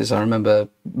tie bases. I remember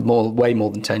way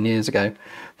more than 10 years ago,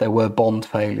 there were bond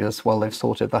failures. Well, they've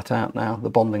sorted that out now. The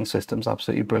bonding system's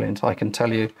absolutely brilliant. I can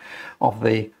tell you, of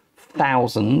the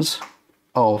thousands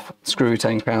of screw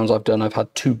retain crowns I've done, I've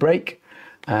had 2 break,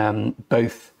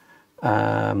 both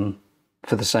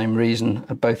for the same reason,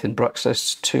 both in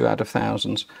bruxist, 2 out of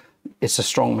thousands. It's a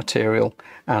strong material,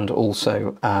 and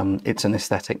also it's an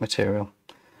aesthetic material.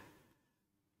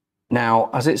 Now,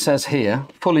 as it says here,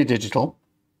 fully digital,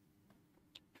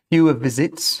 fewer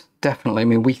visits, definitely. I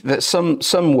mean, there's some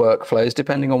workflows,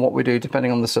 depending on what we do,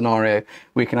 depending on the scenario,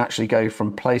 we can actually go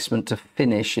from placement to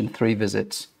finish in 3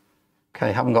 visits.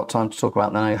 Okay, haven't got time to talk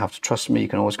about that now. You have to trust me. You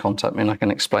can always contact me and I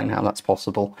can explain how that's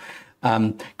possible.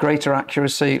 Greater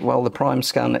accuracy, well, the prime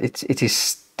scan, it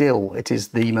is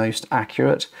the most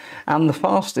accurate and the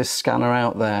fastest scanner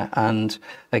out there. And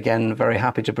again, very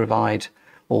happy to provide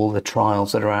all the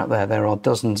trials that are out there. There are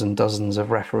dozens and dozens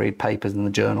of refereed papers in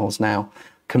the journals now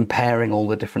comparing all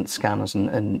the different scanners,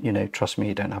 and you know, trust me,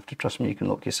 you don't have to trust me, you can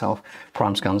look yourself.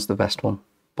 Prime scan's the best one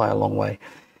by a long way.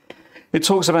 It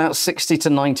talks about 60 to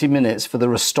 90 minutes for the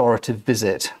restorative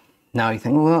visit. Now you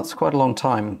think, well, that's quite a long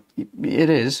time. It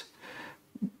is,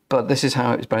 but this is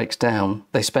how it breaks down.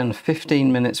 They spend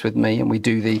 15 minutes with me and we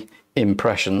do the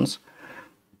impressions.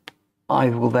 I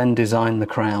will then design the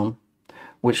crown,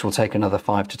 which will take another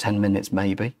 5 to 10 minutes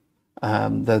maybe,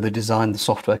 though the design the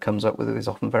software comes up with is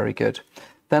often very good.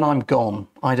 then I'm gone.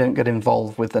 I don't get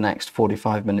involved with the next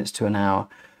 45 minutes to an hour.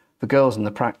 The girls in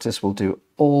the practice will do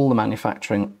all the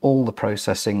manufacturing, all the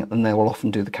processing, and they will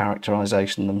often do the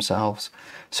characterization themselves.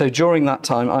 So during that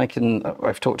time,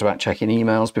 I've talked about checking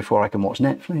emails before I can watch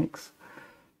Netflix.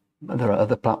 There are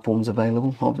other platforms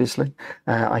available, obviously.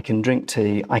 I can drink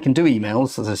tea. I can do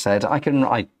emails, as I said. I can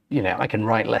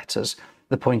write letters.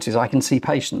 The point is I can see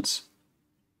patients.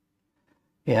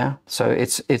 Yeah, so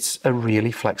it's a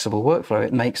really flexible workflow.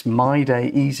 It makes my day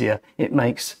easier. It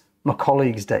makes my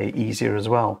colleagues' day easier as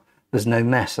well. There's no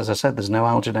mess. As I said, there's no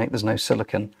alginate, there's no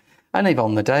silicon. And if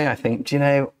on the day I think, do you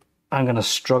know, I'm going to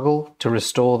struggle to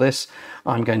restore this,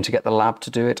 I'm going to get the lab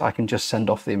to do it, I can just send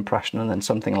off the impression, and then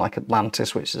something like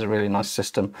Atlantis, which is a really nice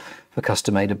system for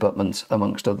custom-made abutments,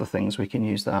 amongst other things, we can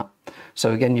use that.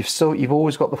 So again, you've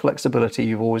always got the flexibility,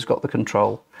 you've always got the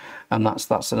control, and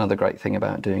that's another great thing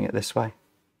about doing it this way.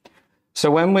 So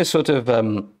when we're sort of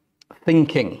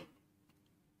thinking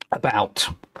about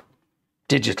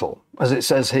digital, as it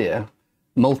says here,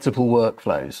 multiple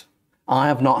workflows, I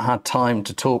have not had time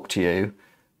to talk to you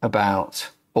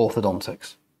about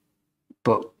orthodontics,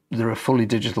 but there are fully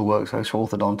digital workflows for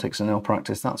orthodontics and nail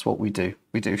practice. That's what we do.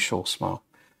 We do Sure Smile.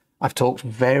 I've talked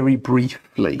very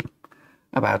briefly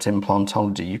about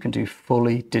implantology. You can do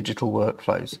fully digital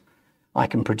workflows. I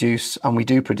can produce, and we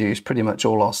do produce, pretty much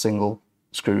all our single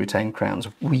screw retained crowns.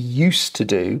 We used to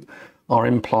do our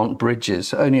implant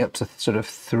bridges only up to sort of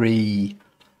three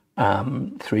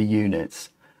units.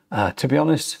 To be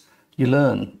honest, you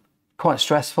learn. Quite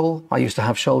stressful. I used to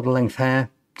have shoulder length hair,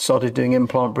 started doing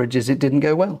implant bridges. It didn't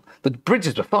go well. The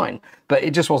bridges were fine, but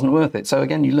it just wasn't worth it. So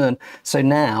again, you learn. So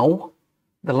now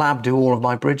the lab do all of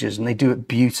my bridges, and they do it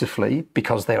beautifully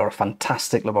because they are a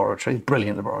fantastic laboratory,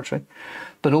 brilliant laboratory,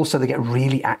 but also they get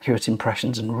really accurate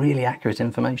impressions and really accurate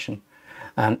information.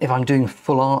 If I'm doing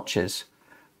full arches,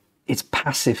 it's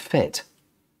passive fit.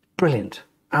 Brilliant.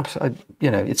 Absolutely,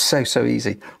 it's so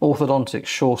easy. Orthodontics,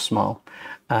 Sure Smile.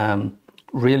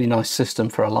 Really nice system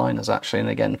for aligners, actually, and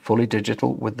again, fully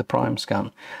digital with the prime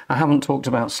scan. I haven't talked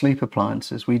about sleep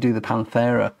appliances. We do the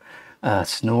Panthera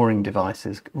snoring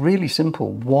devices. Really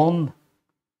simple.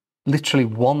 Literally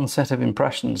one set of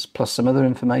impressions plus some other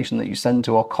information that you send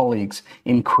to our colleagues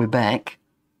in Quebec,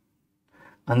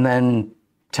 and then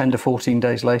 10 to 14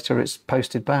 days later, it's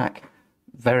posted back.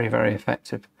 Very, very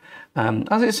effective.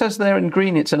 As it says there in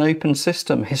green, it's an open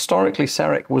system. Historically,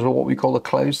 Cerec was what we call a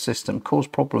closed system,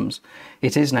 caused problems.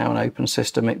 It is now an open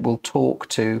system. It will talk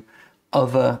to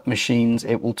other machines.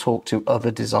 It will talk to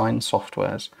other design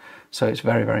softwares. So it's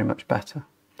very, very much better.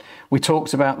 We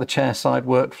talked about the chairside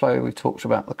workflow. We talked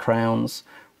about the crowns.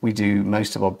 We do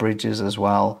most of our bridges as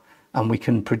well. And we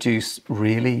can produce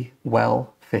really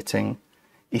well-fitting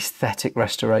aesthetic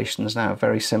restorations now,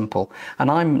 very simple.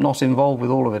 And I'm not involved with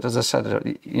all of it. As I said,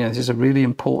 this is a really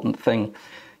important thing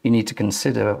you need to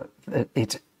consider.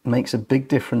 It makes a big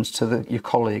difference to your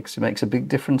colleagues. It makes a big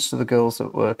difference to the girls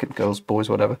that work, boys,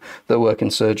 whatever, that work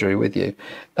in surgery with you.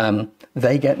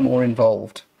 They get more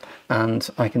involved. And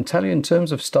I can tell you in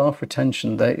terms of staff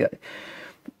retention,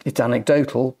 it's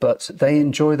anecdotal, but they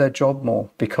enjoy their job more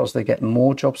because they get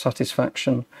more job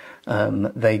satisfaction.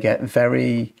 They get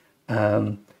very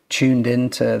tuned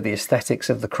into the aesthetics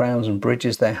of the crowns and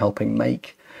bridges they're helping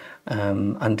make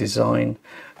and design.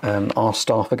 Our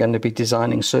staff are going to be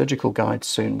designing surgical guides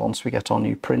soon. Once we get our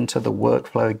new printer, the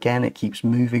workflow, again, it keeps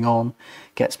moving on,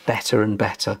 gets better and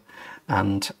better.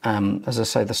 And as I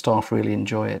say, the staff really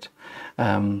enjoy it.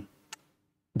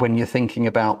 When you're thinking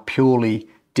about purely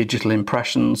digital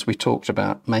impressions, we talked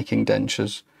about making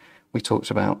dentures, we talked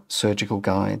about surgical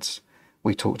guides,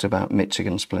 we talked about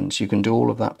Michigan splints. You can do all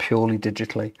of that purely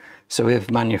digitally. So if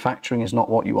manufacturing is not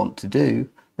what you want to do,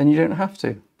 then you don't have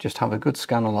to. Just have a good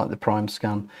scanner like the Prime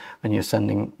Scan, and you're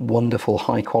sending wonderful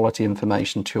high quality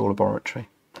information to your laboratory.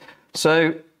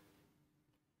 So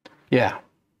yeah,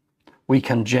 we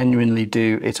can genuinely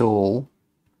do it all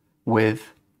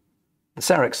with the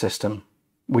Cerec system.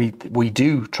 We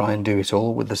do try and do it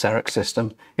all with the Cerec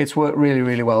system. It's worked really,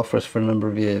 really well for us for a number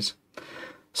of years.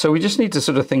 So we just need to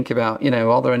sort of think about,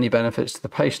 are there any benefits to the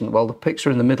patient? Well, the picture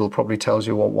in the middle probably tells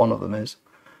you what one of them is.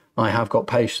 I have got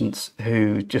patients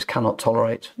who just cannot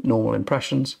tolerate normal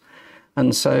impressions.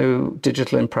 And so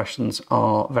digital impressions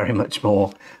are very much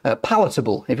more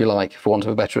palatable, if you like, for want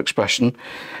of a better expression,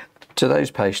 to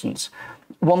those patients.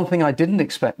 One thing I didn't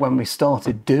expect when we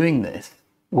started doing this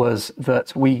was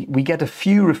that we get a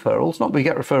few referrals, not we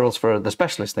get referrals for the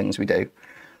specialist things we do,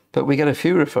 but we get a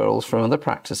few referrals from other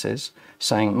practices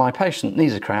saying, my patient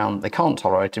needs a crown, they can't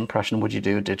tolerate impression, would you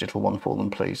do a digital one for them,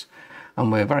 please?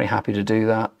 and we're very happy to do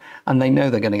that. And they know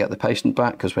they're going to get the patient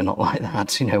back, because we're not like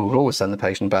that. You know, we'll always send the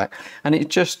patient back. And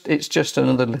it's just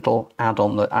another little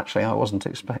add-on that actually I wasn't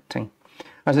expecting.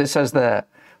 As it says there,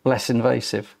 less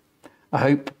invasive. I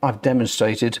hope I've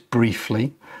demonstrated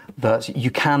briefly that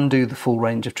you can do the full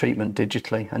range of treatment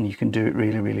digitally, and you can do it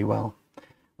really, really well.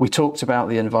 We talked about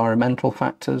the environmental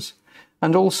factors,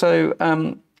 and also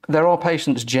there are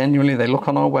patients genuinely, they look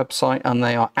on our website and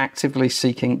they are actively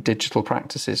seeking digital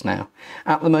practices now.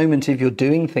 At the moment, if you're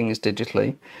doing things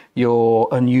digitally, you're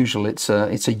unusual. It's a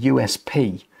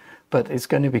USP, but it's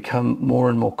going to become more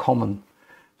and more common.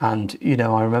 And, you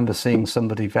know, I remember seeing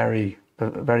somebody, a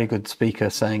very good speaker,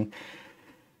 saying,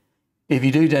 if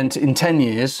you do in 10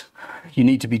 years, you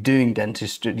need to be doing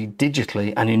dentistry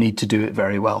digitally, and you need to do it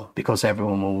very well, because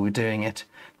everyone will be doing it.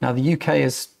 Now, the UK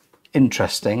is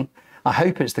interesting. I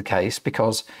hope it's the case,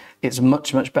 because it's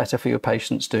much, much better for your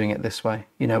patients doing it this way.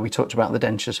 You know, we talked about the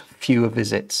dentures, fewer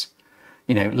visits,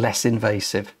 you know, less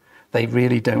invasive. They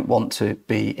really don't want to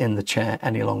be in the chair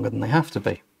any longer than they have to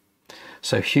be.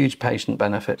 So huge patient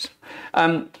benefits.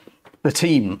 The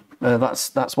team,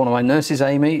 that's one of my nurses,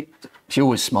 Amy. She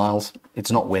always smiles.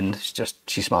 It's not wind, it's just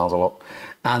she smiles a lot.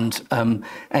 And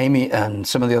Amy and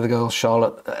some of the other girls,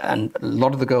 Charlotte, and a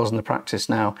lot of the girls in the practice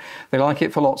now, they like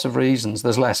it for lots of reasons.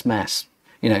 There's less mess.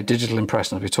 You know, digital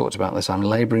impressions, we talked about this. I'm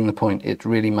labouring the point. It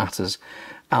really matters.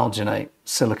 Alginate,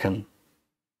 silicone.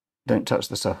 Don't touch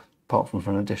the stuff apart from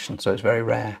for an addition, so it's very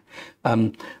rare.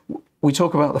 We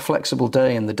talk about the flexible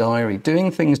day in the diary.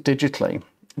 Doing things digitally.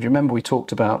 If you remember, we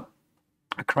talked about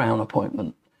a crown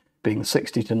appointment being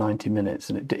 60 to 90 minutes,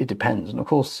 and it depends. And of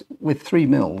course, with 3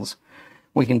 mils,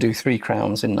 we can do 3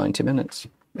 crowns in 90 minutes.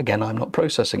 Again, I'm not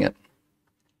processing it.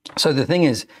 So the thing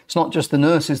is, it's not just the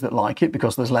nurses that like it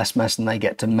because there's less mess and they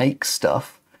get to make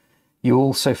stuff. You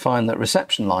also find that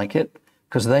reception like it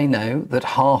because they know that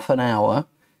half an hour,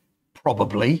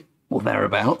 probably, or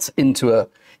thereabouts, into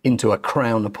a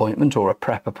crown appointment or a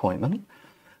prep appointment,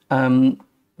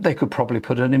 they could probably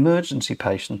put an emergency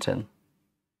patient in.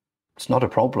 It's not a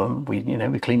problem. We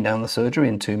clean down the surgery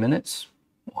in 2 minutes,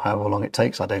 or however long it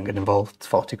takes. I don't get involved. It's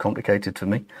far too complicated for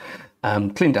me.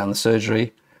 Clean down the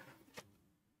surgery.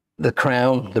 The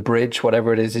crown, the bridge,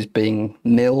 whatever it is being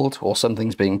milled or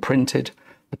something's being printed.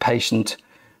 The patient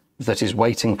that is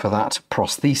waiting for that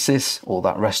prosthesis or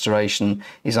that restoration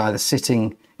is either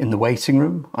sitting in the waiting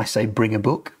room. I say bring a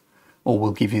book, or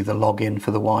we'll give you the login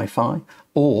for the Wi-Fi,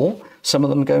 or some of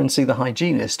them go and see the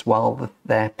hygienist while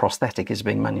their prosthetic is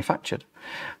being manufactured.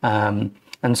 And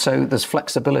so there's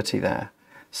flexibility there.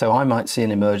 So I might see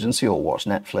an emergency or watch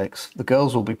Netflix. The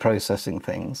girls will be processing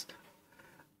things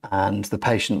and the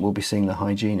patient will be seeing the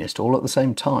hygienist all at the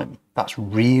same time. That's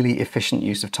really efficient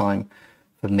use of time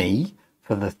for me,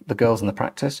 for the girls in the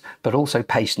practice, but also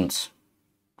patients.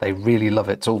 They really love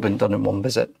it. It's all been done in one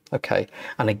visit. Okay.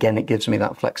 And again, it gives me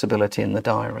that flexibility in the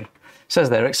diary. It says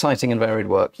there, exciting and varied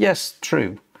work. Yes,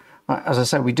 true. As I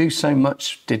said, we do so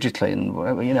much digitally,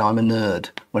 and, you know, I'm a nerd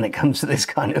when it comes to this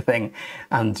kind of thing.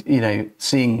 And, you know,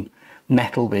 seeing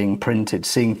metal being printed,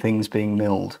 seeing things being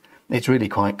milled, it's really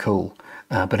quite cool.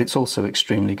 But it's also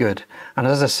extremely good. And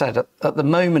as I said, at the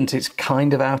moment, it's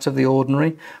kind of out of the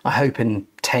ordinary. I hope in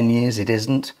 10 years it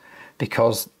isn't,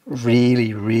 because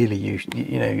really, really,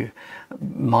 you know,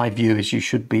 my view is you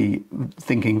should be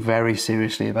thinking very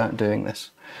seriously about doing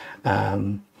this.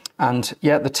 And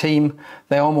yeah, the team,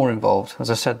 they are more involved. As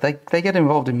I said, they get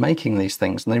involved in making these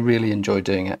things and they really enjoy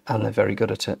doing it, and they're very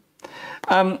good at it.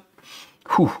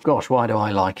 Gosh, why do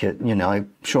I like it? You know,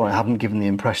 I'm sure I haven't given the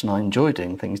impression I enjoy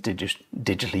doing things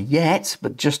digitally yet,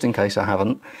 but just in case I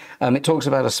haven't, it talks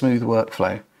about a smooth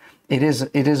workflow. It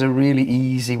is a really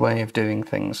easy way of doing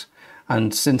things.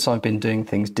 And since I've been doing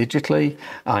things digitally,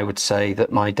 I would say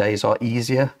that my days are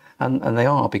easier, and they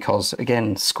are, because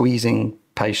again, squeezing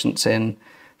patients in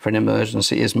for an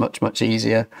emergency is much, much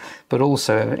easier. But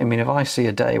also, I mean, if I see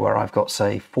a day where I've got,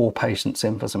 say, 4 patients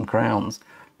in for some crowns,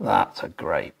 that's a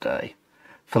great day.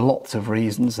 For lots of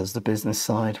reasons, there's the business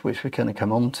side, which we're going to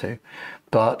come on to.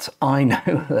 But I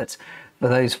know that for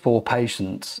those 4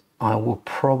 patients, I will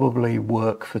probably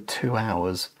work for 2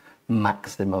 hours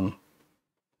maximum.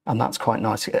 And that's quite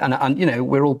nice. And you know,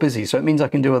 we're all busy, so it means I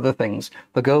can do other things.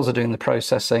 The girls are doing the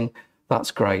processing. That's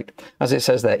great. As it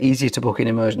says there, easier to book in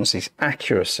emergencies.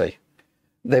 Accuracy.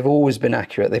 They've always been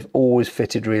accurate. They've always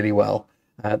fitted really well.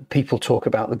 People talk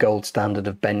about the gold standard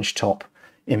of benchtop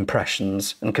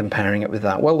impressions and comparing it with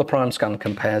that. Well, the Prime Scan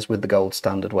compares with the gold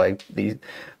standard way. The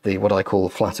what I call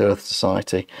the Flat Earth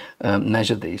Society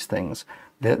measured these things.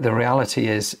 The reality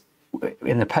is,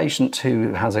 in the patient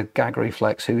who has a gag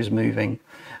reflex, who's moving,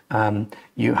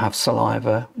 you have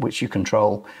saliva, which you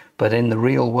control, but in the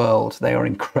real world, they are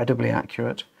incredibly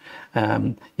accurate.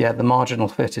 Yeah, the marginal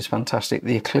fit is fantastic.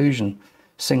 The occlusion,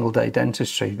 single day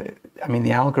dentistry, I mean, the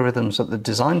algorithms that the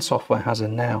design software has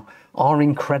in now are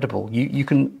incredible. You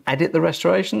can edit the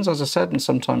restorations, as I said, and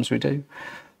sometimes we do,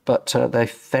 but they're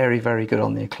very, very good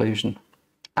on the occlusion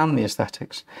and the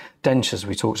aesthetics. Dentures,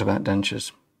 we talked about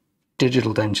dentures.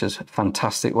 Digital dentures,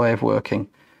 fantastic way of working.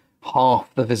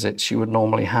 Half the visits you would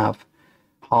normally have,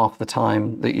 half the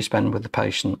time that you spend with the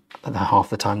patient, and half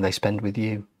the time they spend with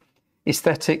you.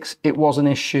 Aesthetics, it was an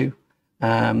issue.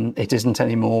 It isn't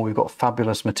anymore. We've got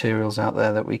fabulous materials out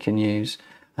there that we can use.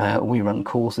 We run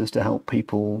courses to help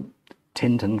people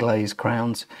tint and glaze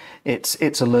crowns.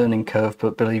 It's a learning curve,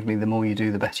 but believe me, the more you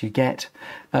do, the better you get.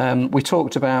 We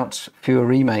talked about fewer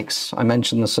remakes. I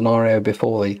mentioned the scenario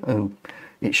before,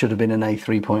 it should have been an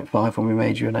A3.5 when we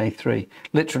made you an A3.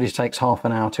 Literally takes half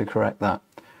an hour to correct that,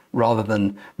 rather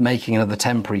than making another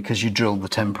temporary because you drilled the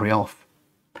temporary off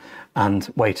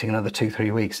and waiting another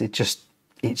 2-3 weeks.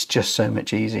 It's just so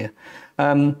much easier.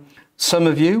 Some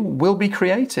of you will be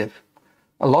creative.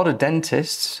 A lot of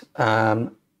dentists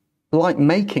like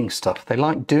making stuff. They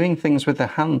like doing things with their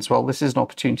hands. Well, this is an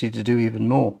opportunity to do even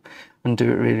more and do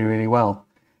it really, really well.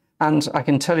 And I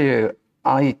can tell you,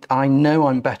 I know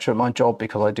I'm better at my job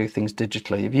because I do things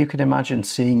digitally. If you can imagine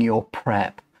seeing your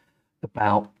prep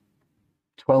about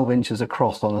 12 inches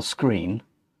across on a screen,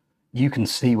 you can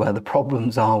see where the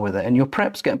problems are with it, and your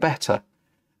preps get better,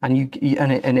 and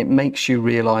it makes you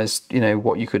realize, you know,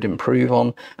 what you could improve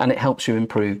on, and it helps you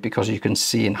improve because you can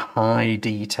see in high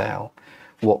detail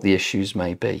what the issues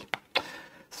may be.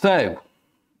 So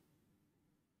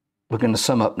we're going to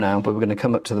sum up now, but we're going to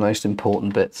come up to the most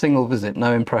important bit. Single visit,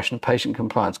 no impression, patient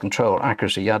compliance, control,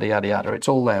 accuracy, yada, yada, yada. It's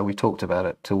all there. We talked about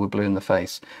it till we're blue in the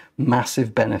face.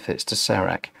 Massive benefits to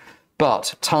Cerec.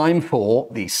 But time for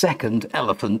the second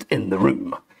elephant in the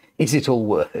room. Is it all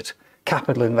worth it?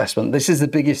 Capital investment. This is the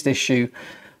biggest issue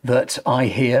that I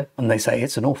hear, and they say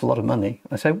it's an awful lot of money.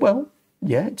 I say, well,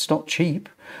 yeah, it's not cheap.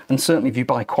 And certainly if you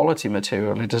buy quality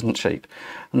material, it isn't cheap.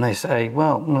 And they say,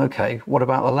 well, okay, what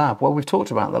about the lab? Well, we've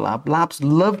talked about the lab. Labs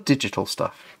love digital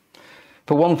stuff.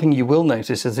 But one thing you will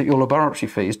notice is that your laboratory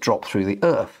fees drop through the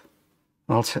earth.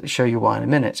 And I'll show you why in a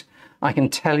minute. I can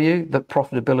tell you that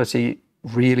profitability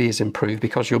really is improved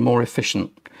because you're more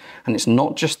efficient. And it's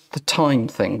not just the time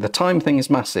thing. The time thing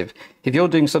is massive. If you're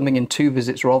doing something in 2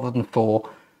 visits rather than 4,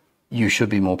 you should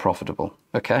be more profitable.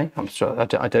 Okay, I'm sure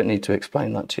I don't need to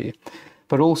explain that to you.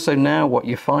 But also now what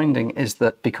you're finding is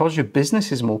that because your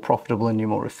business is more profitable and you're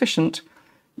more efficient,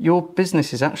 your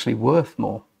business is actually worth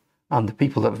more. And the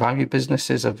people that value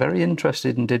businesses are very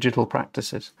interested in digital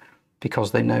practices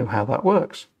because they know how that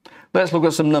works. Let's look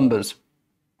at some numbers.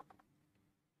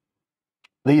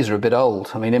 These are a bit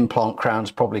old. I mean, implant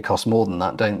crowns probably cost more than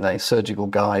that, don't they? Surgical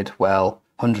guide, well,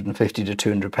 150 to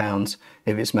 200 pounds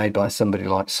if it's made by somebody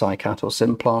like Cycat or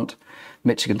Simplant.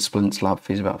 Michigan Splint's lab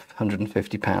fees about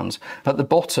 150 pounds. At the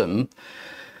bottom,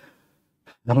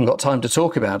 I haven't got time to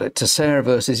talk about it, Tessera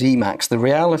versus Emax. The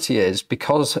reality is,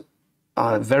 because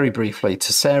very briefly,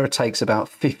 Tessera takes about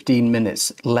 15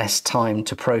 minutes less time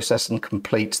to process and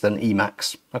complete than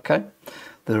Emax, okay?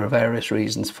 There are various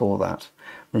reasons for that.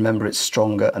 Remember, it's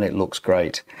stronger and it looks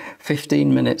great.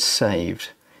 15 minutes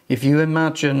saved. If you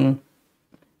imagine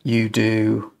you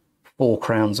do 4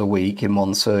 crowns a week in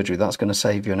one surgery, that's going to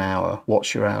save you an hour.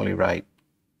 What's your hourly rate?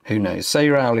 Who knows? Say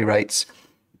your hourly rate's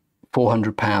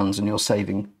 £400 and you're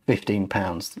saving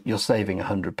 £15. You're saving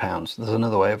 £100. There's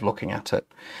another way of looking at it.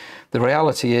 The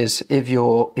reality is, if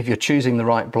you're choosing the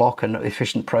right block and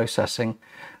efficient processing,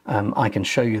 I can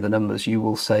show you the numbers. You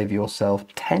will save yourself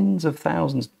tens of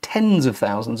thousands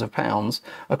of pounds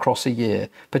across a year,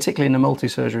 particularly in a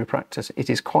multi-surgery practice. It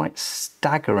is quite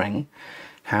staggering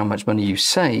how much money you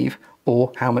save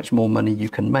or how much more money you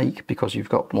can make because you've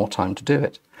got more time to do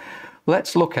it.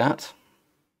 Let's look at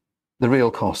the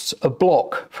real costs. A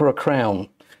block for a crown,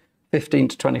 15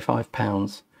 to 25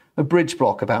 pounds. A bridge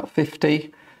block, about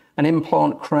 50. An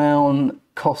implant crown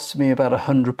costs me about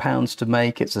 £100 to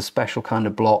make. It's a special kind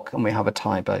of block and we have a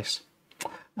tie base.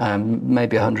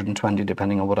 Maybe 120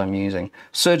 depending on what I'm using.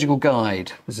 Surgical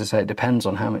guide, as I say, it depends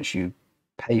on how much you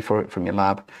pay for it from your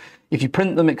lab. If you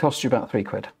print them, it costs you about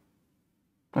 £3.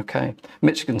 Okay,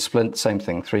 Michigan Splint, same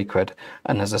thing, £3.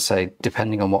 And as I say,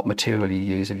 depending on what material you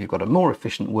use, if you've got a more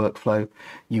efficient workflow,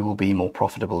 you will be more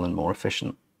profitable and more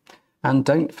efficient. And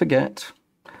don't forget,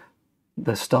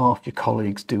 the staff, your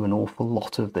colleagues, do an awful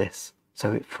lot of this.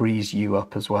 So it frees you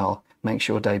up as well, makes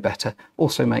your day better,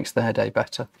 also makes their day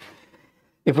better.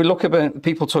 If we look at,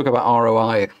 people talk about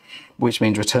ROI, which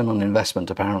means return on investment,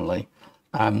 apparently.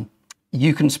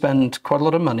 You can spend quite a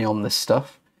lot of money on this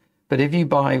stuff. But if you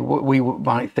buy what we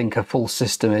might think a full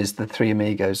system is the 3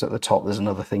 Amigos at the top, there's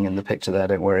another thing in the picture there,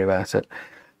 don't worry about it.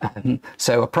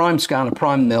 So a prime scan, a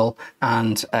prime mill,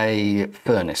 and a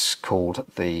furnace called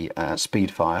the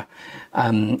Speedfire.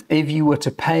 If you were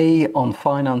to pay on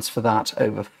finance for that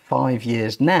over 5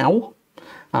 years now,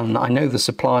 and I know the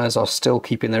suppliers are still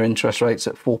keeping their interest rates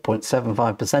at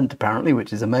 4.75% apparently,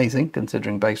 which is amazing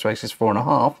considering base rate is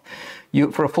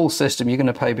 4.5%. For a full system, you're going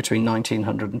to pay between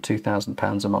 £1,900 and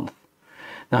 £2,000 a month.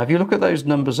 Now, if you look at those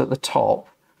numbers at the top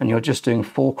and you're just doing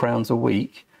 £4 a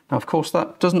week, now of course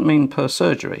that doesn't mean per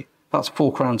surgery. That's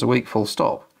 £4 a week full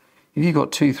stop. If you've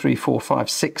got 2, 3, 4, 5,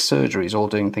 6 surgeries all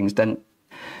doing things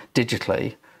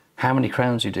digitally, how many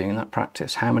crowns are you doing in that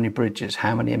practice? How many bridges?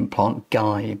 How many implant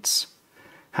guides?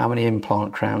 How many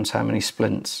implant crowns? How many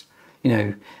splints? You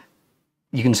know,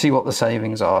 you can see what the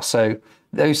savings are. So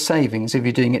those savings, if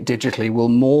you're doing it digitally, will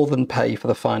more than pay for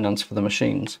the finance for the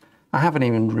machines. I haven't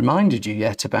even reminded you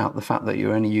yet about the fact that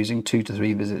you're only using 2 to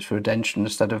 3 visits for a dentist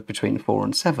instead of between 4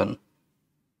 and 7.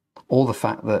 Or the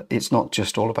fact that it's not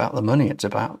just all about the money, it's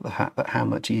about the fact that how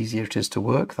much easier it is to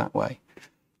work that way.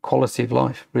 Quality of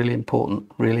life, really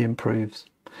important, really improves.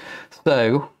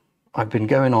 So I've been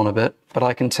going on a bit, but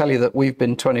I can tell you that we've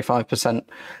been 25%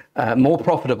 more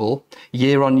profitable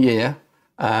year on year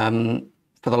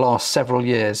for the last several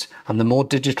years. And the more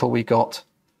digital we got,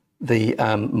 the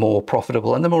more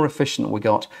profitable and the more efficient we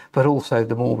got, but also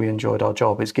the more we enjoyed our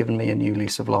job. It's given me a new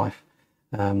lease of life,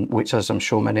 which, as I'm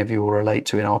sure many of you will relate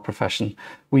to in our profession,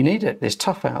 we need it. It's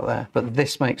tough out there, but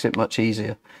this makes it much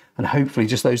easier. And hopefully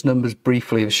just those numbers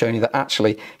briefly have shown you that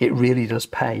actually it really does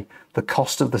pay. The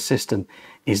cost of the system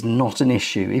is not an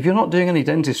issue. If you're not doing any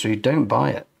dentistry, don't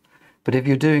buy it. But if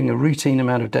you're doing a routine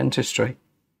amount of dentistry,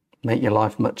 make your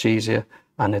life much easier,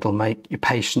 and it'll make your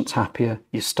patients happier,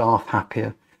 your staff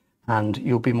happier, and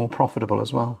you'll be more profitable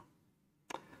as well.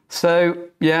 So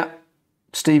yeah,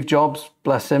 Steve Jobs,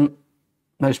 bless him,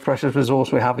 most precious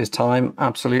resource we have is time.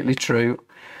 Absolutely true.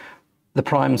 The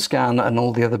prime scan and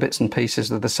all the other bits and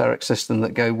pieces of the Cerec system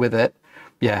that go with it,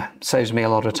 yeah, saves me a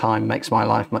lot of time, makes my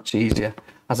life much easier.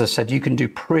 As I said, you can do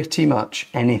pretty much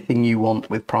anything you want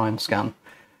with prime scan.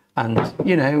 And,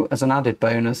 you know, as an added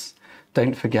bonus,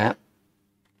 don't forget,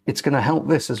 it's going to help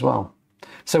this as well.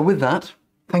 So with that,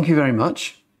 thank you very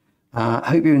much.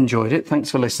 Hope you enjoyed it.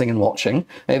 Thanks for listening and watching.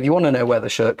 If you want to know where the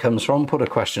shirt comes from, put a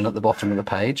question at the bottom of the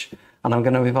page. And I'm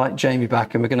going to invite Jamie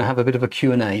back and we're going to have a bit of a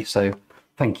Q&A. So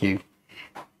thank you.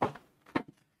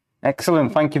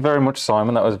 Excellent. Thank you very much,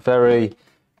 Simon. That was very,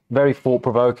 very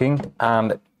thought-provoking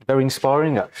and very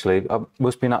inspiring, actually. It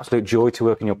must be an absolute joy to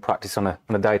work in your practice on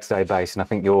a day-to-day basis. And I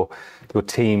think your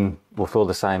team will feel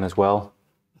the same as well.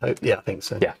 Yeah, I think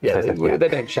so. Yeah, they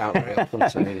don't shout very often,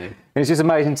 so, you know. It's just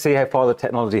amazing to see how far the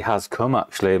technology has come,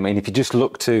 actually. I mean, if you just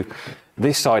look to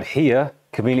this side here,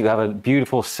 conveniently we have a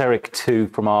beautiful Cerec 2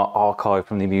 from our archive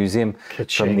from the museum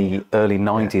from the early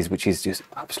 90s, which is just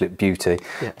absolute beauty.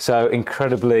 Yeah. So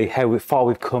incredibly how far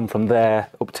we've come from there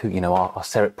up to, you know, our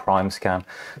Cerec Prime scan.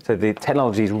 So the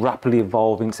technology is rapidly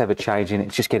evolving, it's ever changing,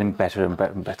 it's just getting better and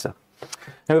better and better.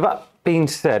 Now, with that being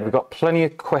said, we've got plenty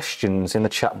of questions in the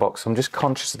chat box. I'm just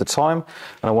conscious of the time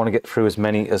and I want to get through as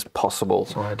many as possible.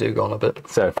 Sorry, I do go on a bit.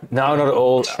 So, no, not at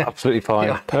all. Absolutely fine.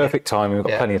 Yeah. Perfect timing. We've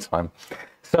got plenty of time.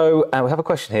 So we have a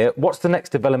question here. What's the next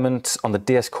development on the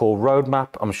DS Core roadmap?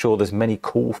 I'm sure there's many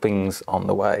cool things on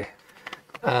the way.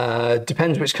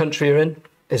 Depends which country you're in,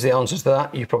 is the answer to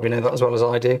that. You probably know that as well as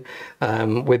I do.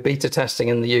 We're beta testing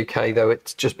in the UK, though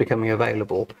it's just becoming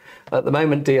available. At the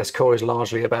moment, DS Core is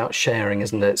largely about sharing,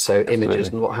 isn't it? So images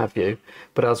and what have you.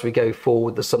 But as we go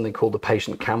forward, there's something called the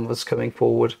patient canvas coming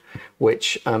forward,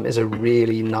 which is a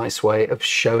really nice way of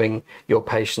showing your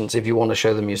patients, if you want to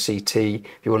show them your CT,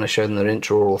 if you want to show them their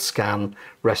intraoral scan,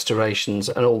 restorations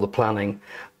and all the planning,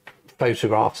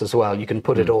 photographs as well, you can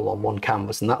put it all on one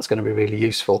canvas, and that's going to be really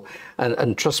useful.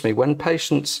 And trust me, when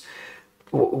patients,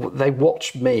 they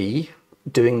watch me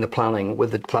doing the planning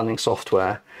with the planning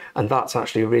software, and that's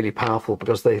actually really powerful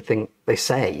because they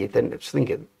say,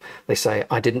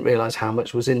 I didn't realize how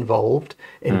much was involved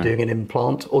in doing an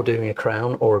implant or doing a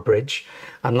crown or a bridge,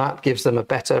 and that gives them a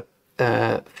better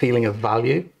feeling of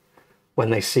value when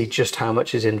they see just how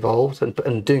much is involved,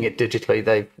 and doing it digitally,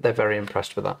 they're very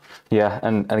impressed with that. Yeah,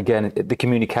 and again, the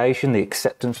communication, the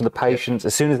acceptance from the patients,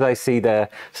 as soon as they see their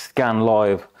scan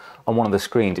live on one of the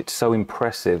screens, it's so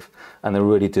impressive, and it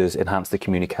really does enhance the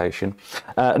communication.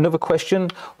 Another question,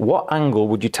 what angle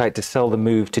would you take to sell the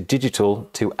move to digital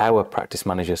to our practice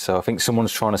manager? So I think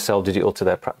someone's trying to sell digital to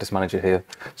their practice manager here.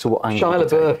 So what angle? Shia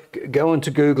LaBeouf, go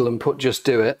onto Google and put "just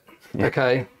do it,"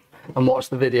 okay, and watch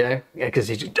the video, because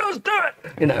he just do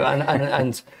it, you know,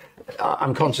 and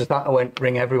I'm conscious that I won't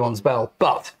ring everyone's bell,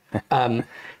 but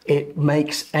it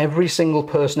makes every single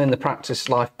person in the practice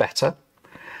life better.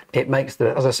 It makes,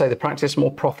 as I say, the practice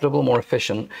more profitable, more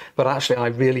efficient. But actually, I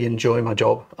really enjoy my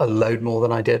job a load more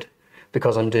than I did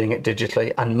because I'm doing it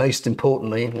digitally. And most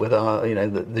importantly, with our,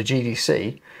 the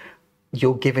GDC,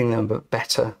 you're giving them a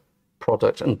better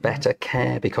product and better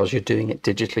care because you're doing it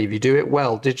digitally. If you do it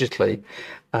well digitally,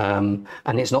 and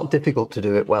it's not difficult to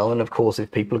do it well. And of course,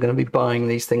 if people are going to be buying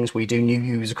these things, we do new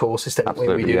user courses, don't we?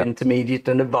 We do intermediate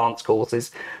and advanced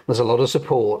courses. There's a lot of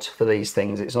support for these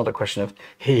things. It's not a question of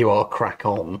here you are, crack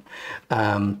on.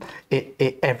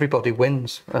 Everybody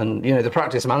wins, and the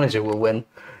practice manager will win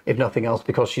if nothing else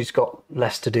because she's got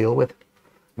less to deal with.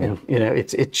 Yeah.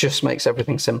 It just makes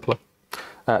everything simpler.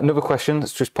 Another question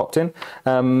that's just popped in.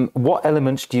 What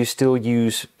elements do you still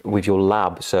use with your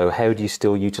lab? So how do you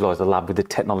still utilise the lab with the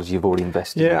technology you've already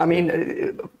invested in? Yeah, I mean,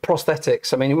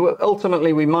 prosthetics. I mean,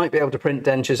 ultimately, we might be able to print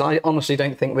dentures. I honestly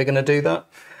don't think we're going to do that.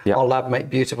 Yep. Our lab make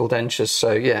beautiful dentures.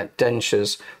 So, yeah,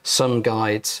 dentures, some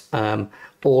guides,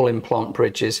 all implant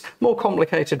bridges, more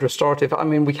complicated restorative. I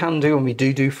mean, we can do, and we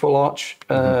do full arch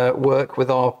work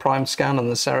with our prime scan and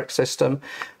the Cerec system.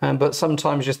 But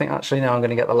sometimes you think, actually, now I'm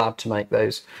going to get the lab to make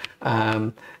those.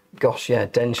 Gosh, yeah,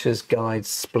 dentures, guides,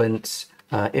 splints,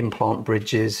 implant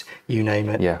bridges, you name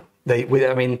it. Yeah.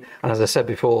 I mean, and as I said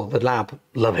before, the lab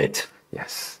love it.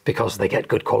 Yes. Because they get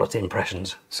good quality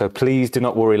impressions. So please do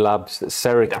not worry, labs.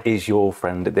 Cerec is your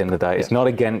friend at the end of the day. It's not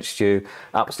against you.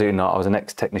 Absolutely not. I was an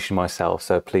ex-technician myself,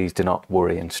 so please do not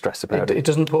worry and stress about it. It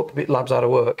doesn't put labs out of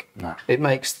work. No. It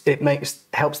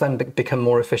helps them become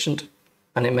more efficient,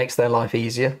 and it makes their life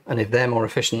easier. And if they're more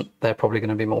efficient, they're probably going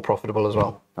to be more profitable as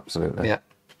well. Absolutely. Yeah.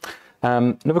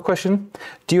 Another question.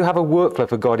 Do you have a workflow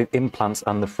for guided implants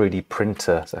and the 3D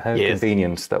printer? So how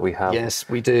convenient that we have. Yes,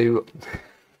 we do.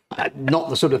 Not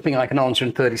the sort of thing I can answer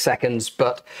in 30 seconds,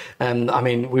 but I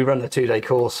mean, we run a 2-day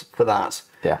course for that.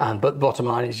 Yeah. But bottom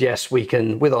line is, yes, we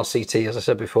can, with our CT, as I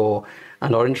said before,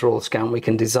 and our intraoral scan, we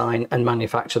can design and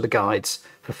manufacture the guides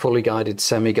for fully guided,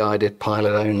 semi-guided,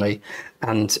 pilot only.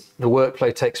 And the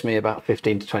workflow takes me about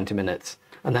 15 to 20 minutes.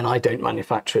 And then I don't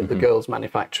manufacture it, the girls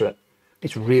manufacture it.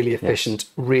 It's really efficient,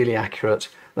 really accurate.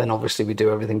 Then obviously we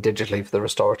do everything digitally for the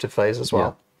restorative phase as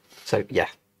well. Yeah. So, yeah.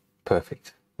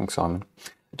 Perfect. Thanks, Simon.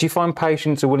 Do you find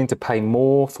patients are willing to pay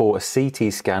more for a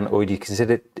CT scan, or do you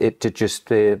consider it to just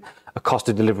be a cost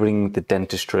of delivering the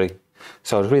dentistry?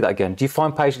 So I'll read that again. Do you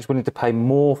find patients willing to pay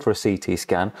more for a CT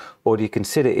scan, or do you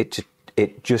consider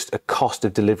it just a cost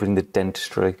of delivering the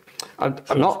dentistry?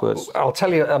 I'll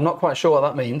tell you, I'm not quite sure what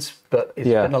that means, but it's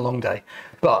been a long day.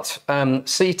 But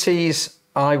CTs,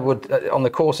 I would, on the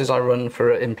courses I run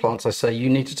for implants, I say you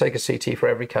need to take a CT for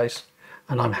every case.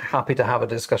 And I'm happy to have a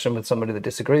discussion with somebody that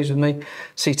disagrees with me.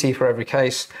 CT for every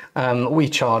case. We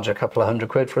charge a couple of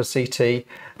 £100 for a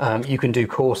CT. You can do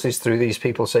courses through these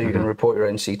people, so you can report your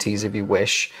own CTs if you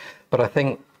wish. But I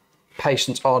think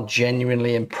patients are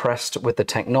genuinely impressed with the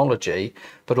technology,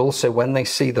 but also when they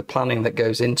see the planning that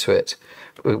goes into it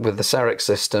with the Cerec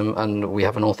system, and we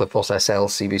have an Orthofos SL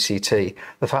CBCT,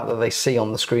 the fact that they see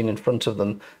on the screen in front of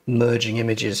them merging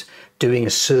images, doing a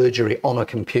surgery on a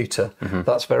computer,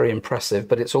 that's very impressive.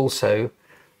 But it's also,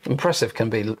 impressive can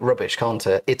be rubbish, can't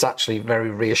it? It's actually very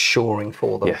reassuring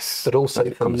for them. Yes, but also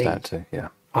for me,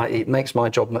 it makes my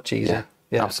job much easier.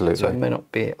 Yeah, absolutely. So I may not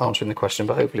be answering the question,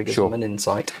 but hopefully gives them an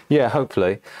insight. Yeah,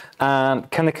 hopefully. And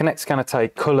can the Connect scanner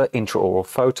take colour intraoral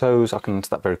photos? I can answer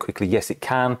that very quickly. Yes, it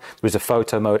can. There is a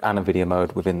photo mode and a video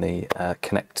mode within the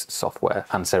Connect software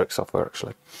and Cerec software,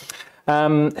 actually.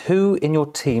 Who in your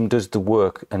team does the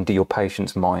work, and do your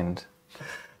patients mind?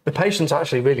 The patients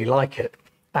actually really like it.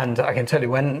 And I can tell you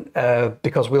when,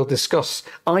 because we'll discuss,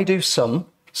 I do some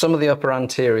of the upper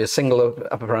anterior, single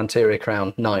upper anterior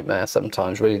crown, nightmare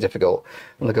sometimes, really difficult.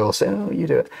 And the girls say, oh, you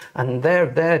do it. And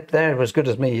they're as good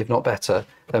as me, if not better.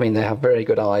 I mean, they have very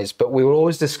good eyes, but we will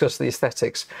always discuss the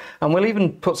aesthetics. And we'll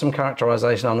even put some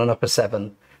characterization on an upper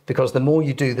 7, because the more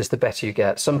you do this, the better you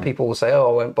get. Some people will say,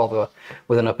 oh, I won't bother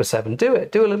with an upper 7. Do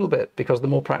it, do a little bit, because the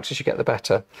more practice you get, the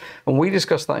better. And we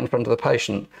discuss that in front of the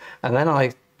patient. And then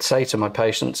I say to my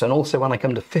patients, and also when I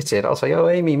come to fit it, I'll say, oh,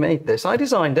 Amy made this. I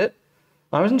designed it.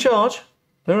 I was in charge.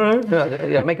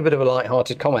 Yeah, make a bit of a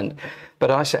light-hearted comment.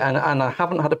 But I say, and I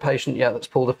haven't had a patient yet that's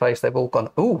pulled a face. They've all gone,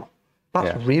 ooh,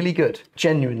 that's really good.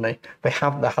 Genuinely, there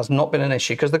has not been an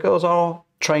issue, because the girls are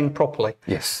trained properly.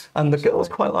 Yes, and the girls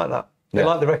quite like that. They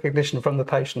like the recognition from the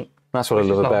patient. That's what I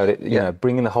love about it. You know,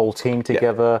 bringing the whole team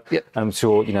together. Yeah. And I'm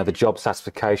sure, you know, the job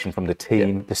satisfaction from the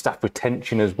team, the staff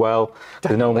retention as well.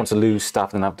 Because no one wants to lose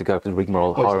staff and have to go for the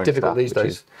rigmarole hiring staff, these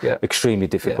days. Is extremely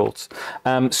difficult.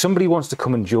 Somebody wants to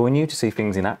come and join you to see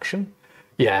things in action.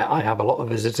 Yeah, I have a lot of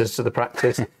visitors to the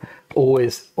practice.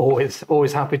 always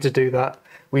happy to do that.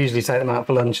 We usually take them out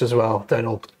for lunch as well. Don't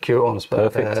all queue at once.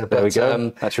 But, perfect. There we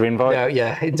go. That's your invite.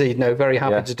 Yeah, indeed. No, very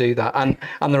happy to do that. And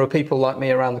there are people like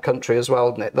me around the country as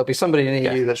well. There'll be somebody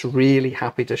near you that's really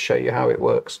happy to show you how it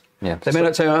works. Yeah. They may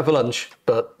not take you out for lunch,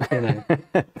 but you know,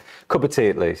 cup of tea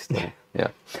at least. Yeah.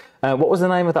 What was the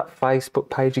name of that Facebook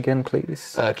page again,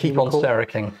 please? Keep on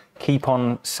Cerecing. Keep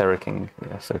on Cerecing.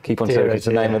 Yeah. So keep on Cerecing is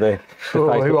the name of the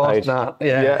Facebook who page. Asked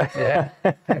that?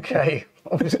 Yeah. Okay.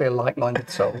 Obviously a like-minded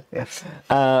soul, yes.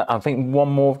 I think one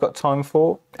more we've got time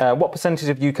for. What percentage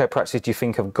of UK practices do you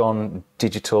think have gone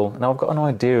digital? Now, I've got an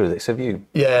idea of this. Have you?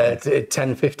 Yeah,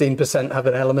 10-15% have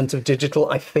an element of digital,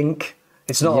 I think.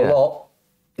 It's not a lot.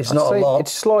 It's not a lot.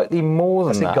 It's slightly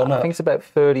more than that. I think it's about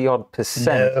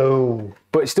 30-odd%. No.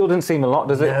 But it still doesn't seem a lot,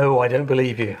 does it? No, I don't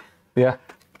believe you. Yeah.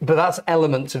 But that's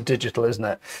elements of digital, isn't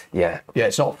it? Yeah. Yeah,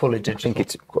 it's not fully digital. I think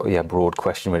it's a broad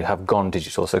question really. Have gone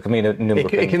digital, so it can mean a number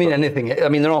of things. It can mean anything. I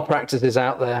mean, there are practices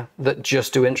out there that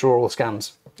just do intraoral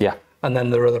scans. Yeah. And then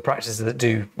there are other practices that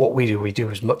do what we do. We do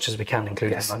as much as we can,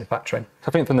 including manufacturing.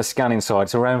 I think from the scanning side,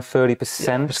 it's around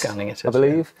 30%. For scanning it is, I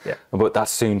believe. Yeah. But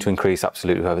that's soon to increase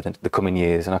absolutely over the coming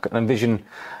years. And I can envision,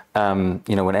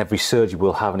 you know, when every surgery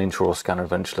will have an intraoral scanner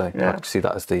eventually. Yeah. I can see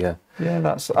that as the...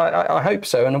 Yeah, I hope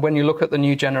so. And when you look at the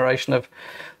new generation of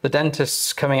the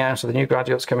dentists coming out, of the new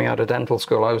graduates coming out of dental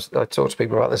school, I talk to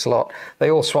people about this a lot.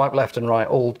 They all swipe left and right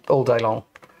all day long.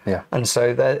 Yeah. And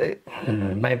so there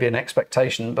may be an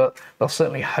expectation, but they'll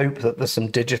certainly hope that there's some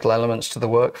digital elements to the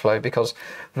workflow because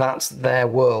that's their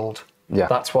world. Yeah.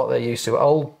 That's what they're used to.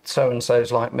 Old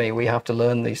so-and-sos like me, we have to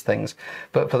learn these things.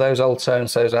 But for those old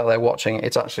so-and-sos out there watching,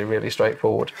 it's actually really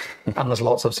straightforward. And there's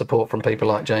lots of support from people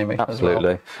like Jamie.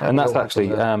 Absolutely. As well. And that's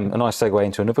actually a nice segue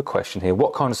into another question here.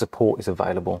 What kind of support is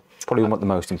available? Probably one of the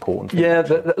most important things.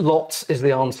 Yeah, lots is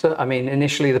the answer. I mean,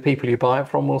 initially the people you buy it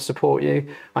from will support you.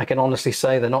 I can honestly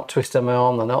say they're not twisting my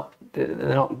arm, they're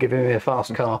not giving me a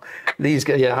fast car. These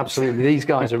guys, yeah, absolutely. These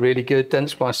guys are really good.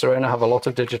 Dentsply Sirona have a lot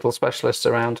of digital specialists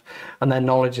around, and their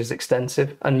knowledge is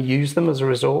extensive, and use them as a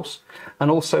resource.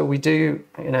 And also, we do.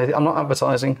 You know, I'm not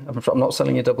advertising. I'm not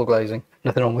selling you double glazing.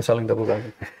 Nothing wrong with selling double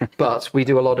glazing, but we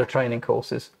do a lot of training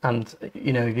courses. And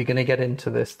you know, if you're going to get into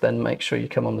this, then make sure you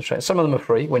come on the training. Some of them are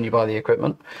free when you buy the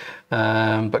equipment,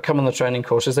 but come on the training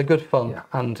courses. They're good fun,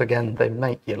 and again, they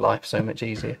make your life so much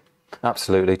easier.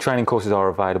 Absolutely. Training courses are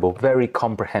available, very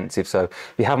comprehensive. So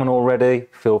if you haven't already,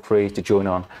 feel free to join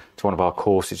on to one of our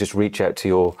courses. Just reach out to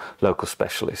your local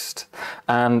specialist.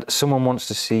 And someone wants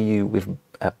to see you with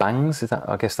bangs. Is that?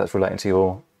 I guess that's relating to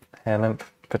your hair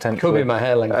length potentially. Could be my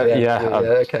hair length.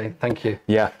 Okay. Thank you.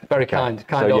 Yeah. Very kind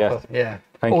offer. Yeah.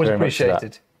 Thank Always you very much for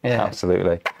appreciated. Yeah.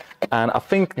 Absolutely. And I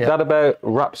think that about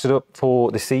wraps it up for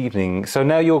this evening. So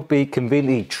now you'll be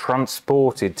conveniently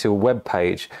transported to a web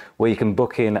page where you can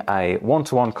book in a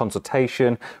one-to-one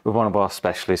consultation with one of our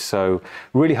specialists. So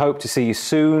really hope to see you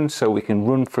soon so we can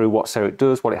run through what Cerec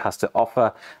does, what it has to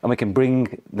offer, and we can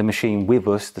bring the machine with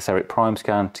us, the Cerec Prime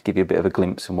Scan, to give you a bit of a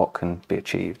glimpse on what can be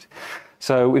achieved.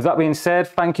 So with that being said,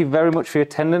 thank you very much for your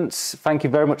attendance. Thank you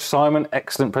very much, Simon.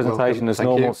 Excellent presentation as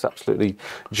normal. It's absolutely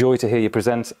joy to hear you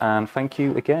present, and thank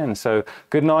you again. So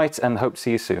good night and hope to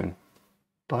see you soon.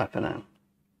 Bye for now.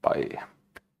 Bye.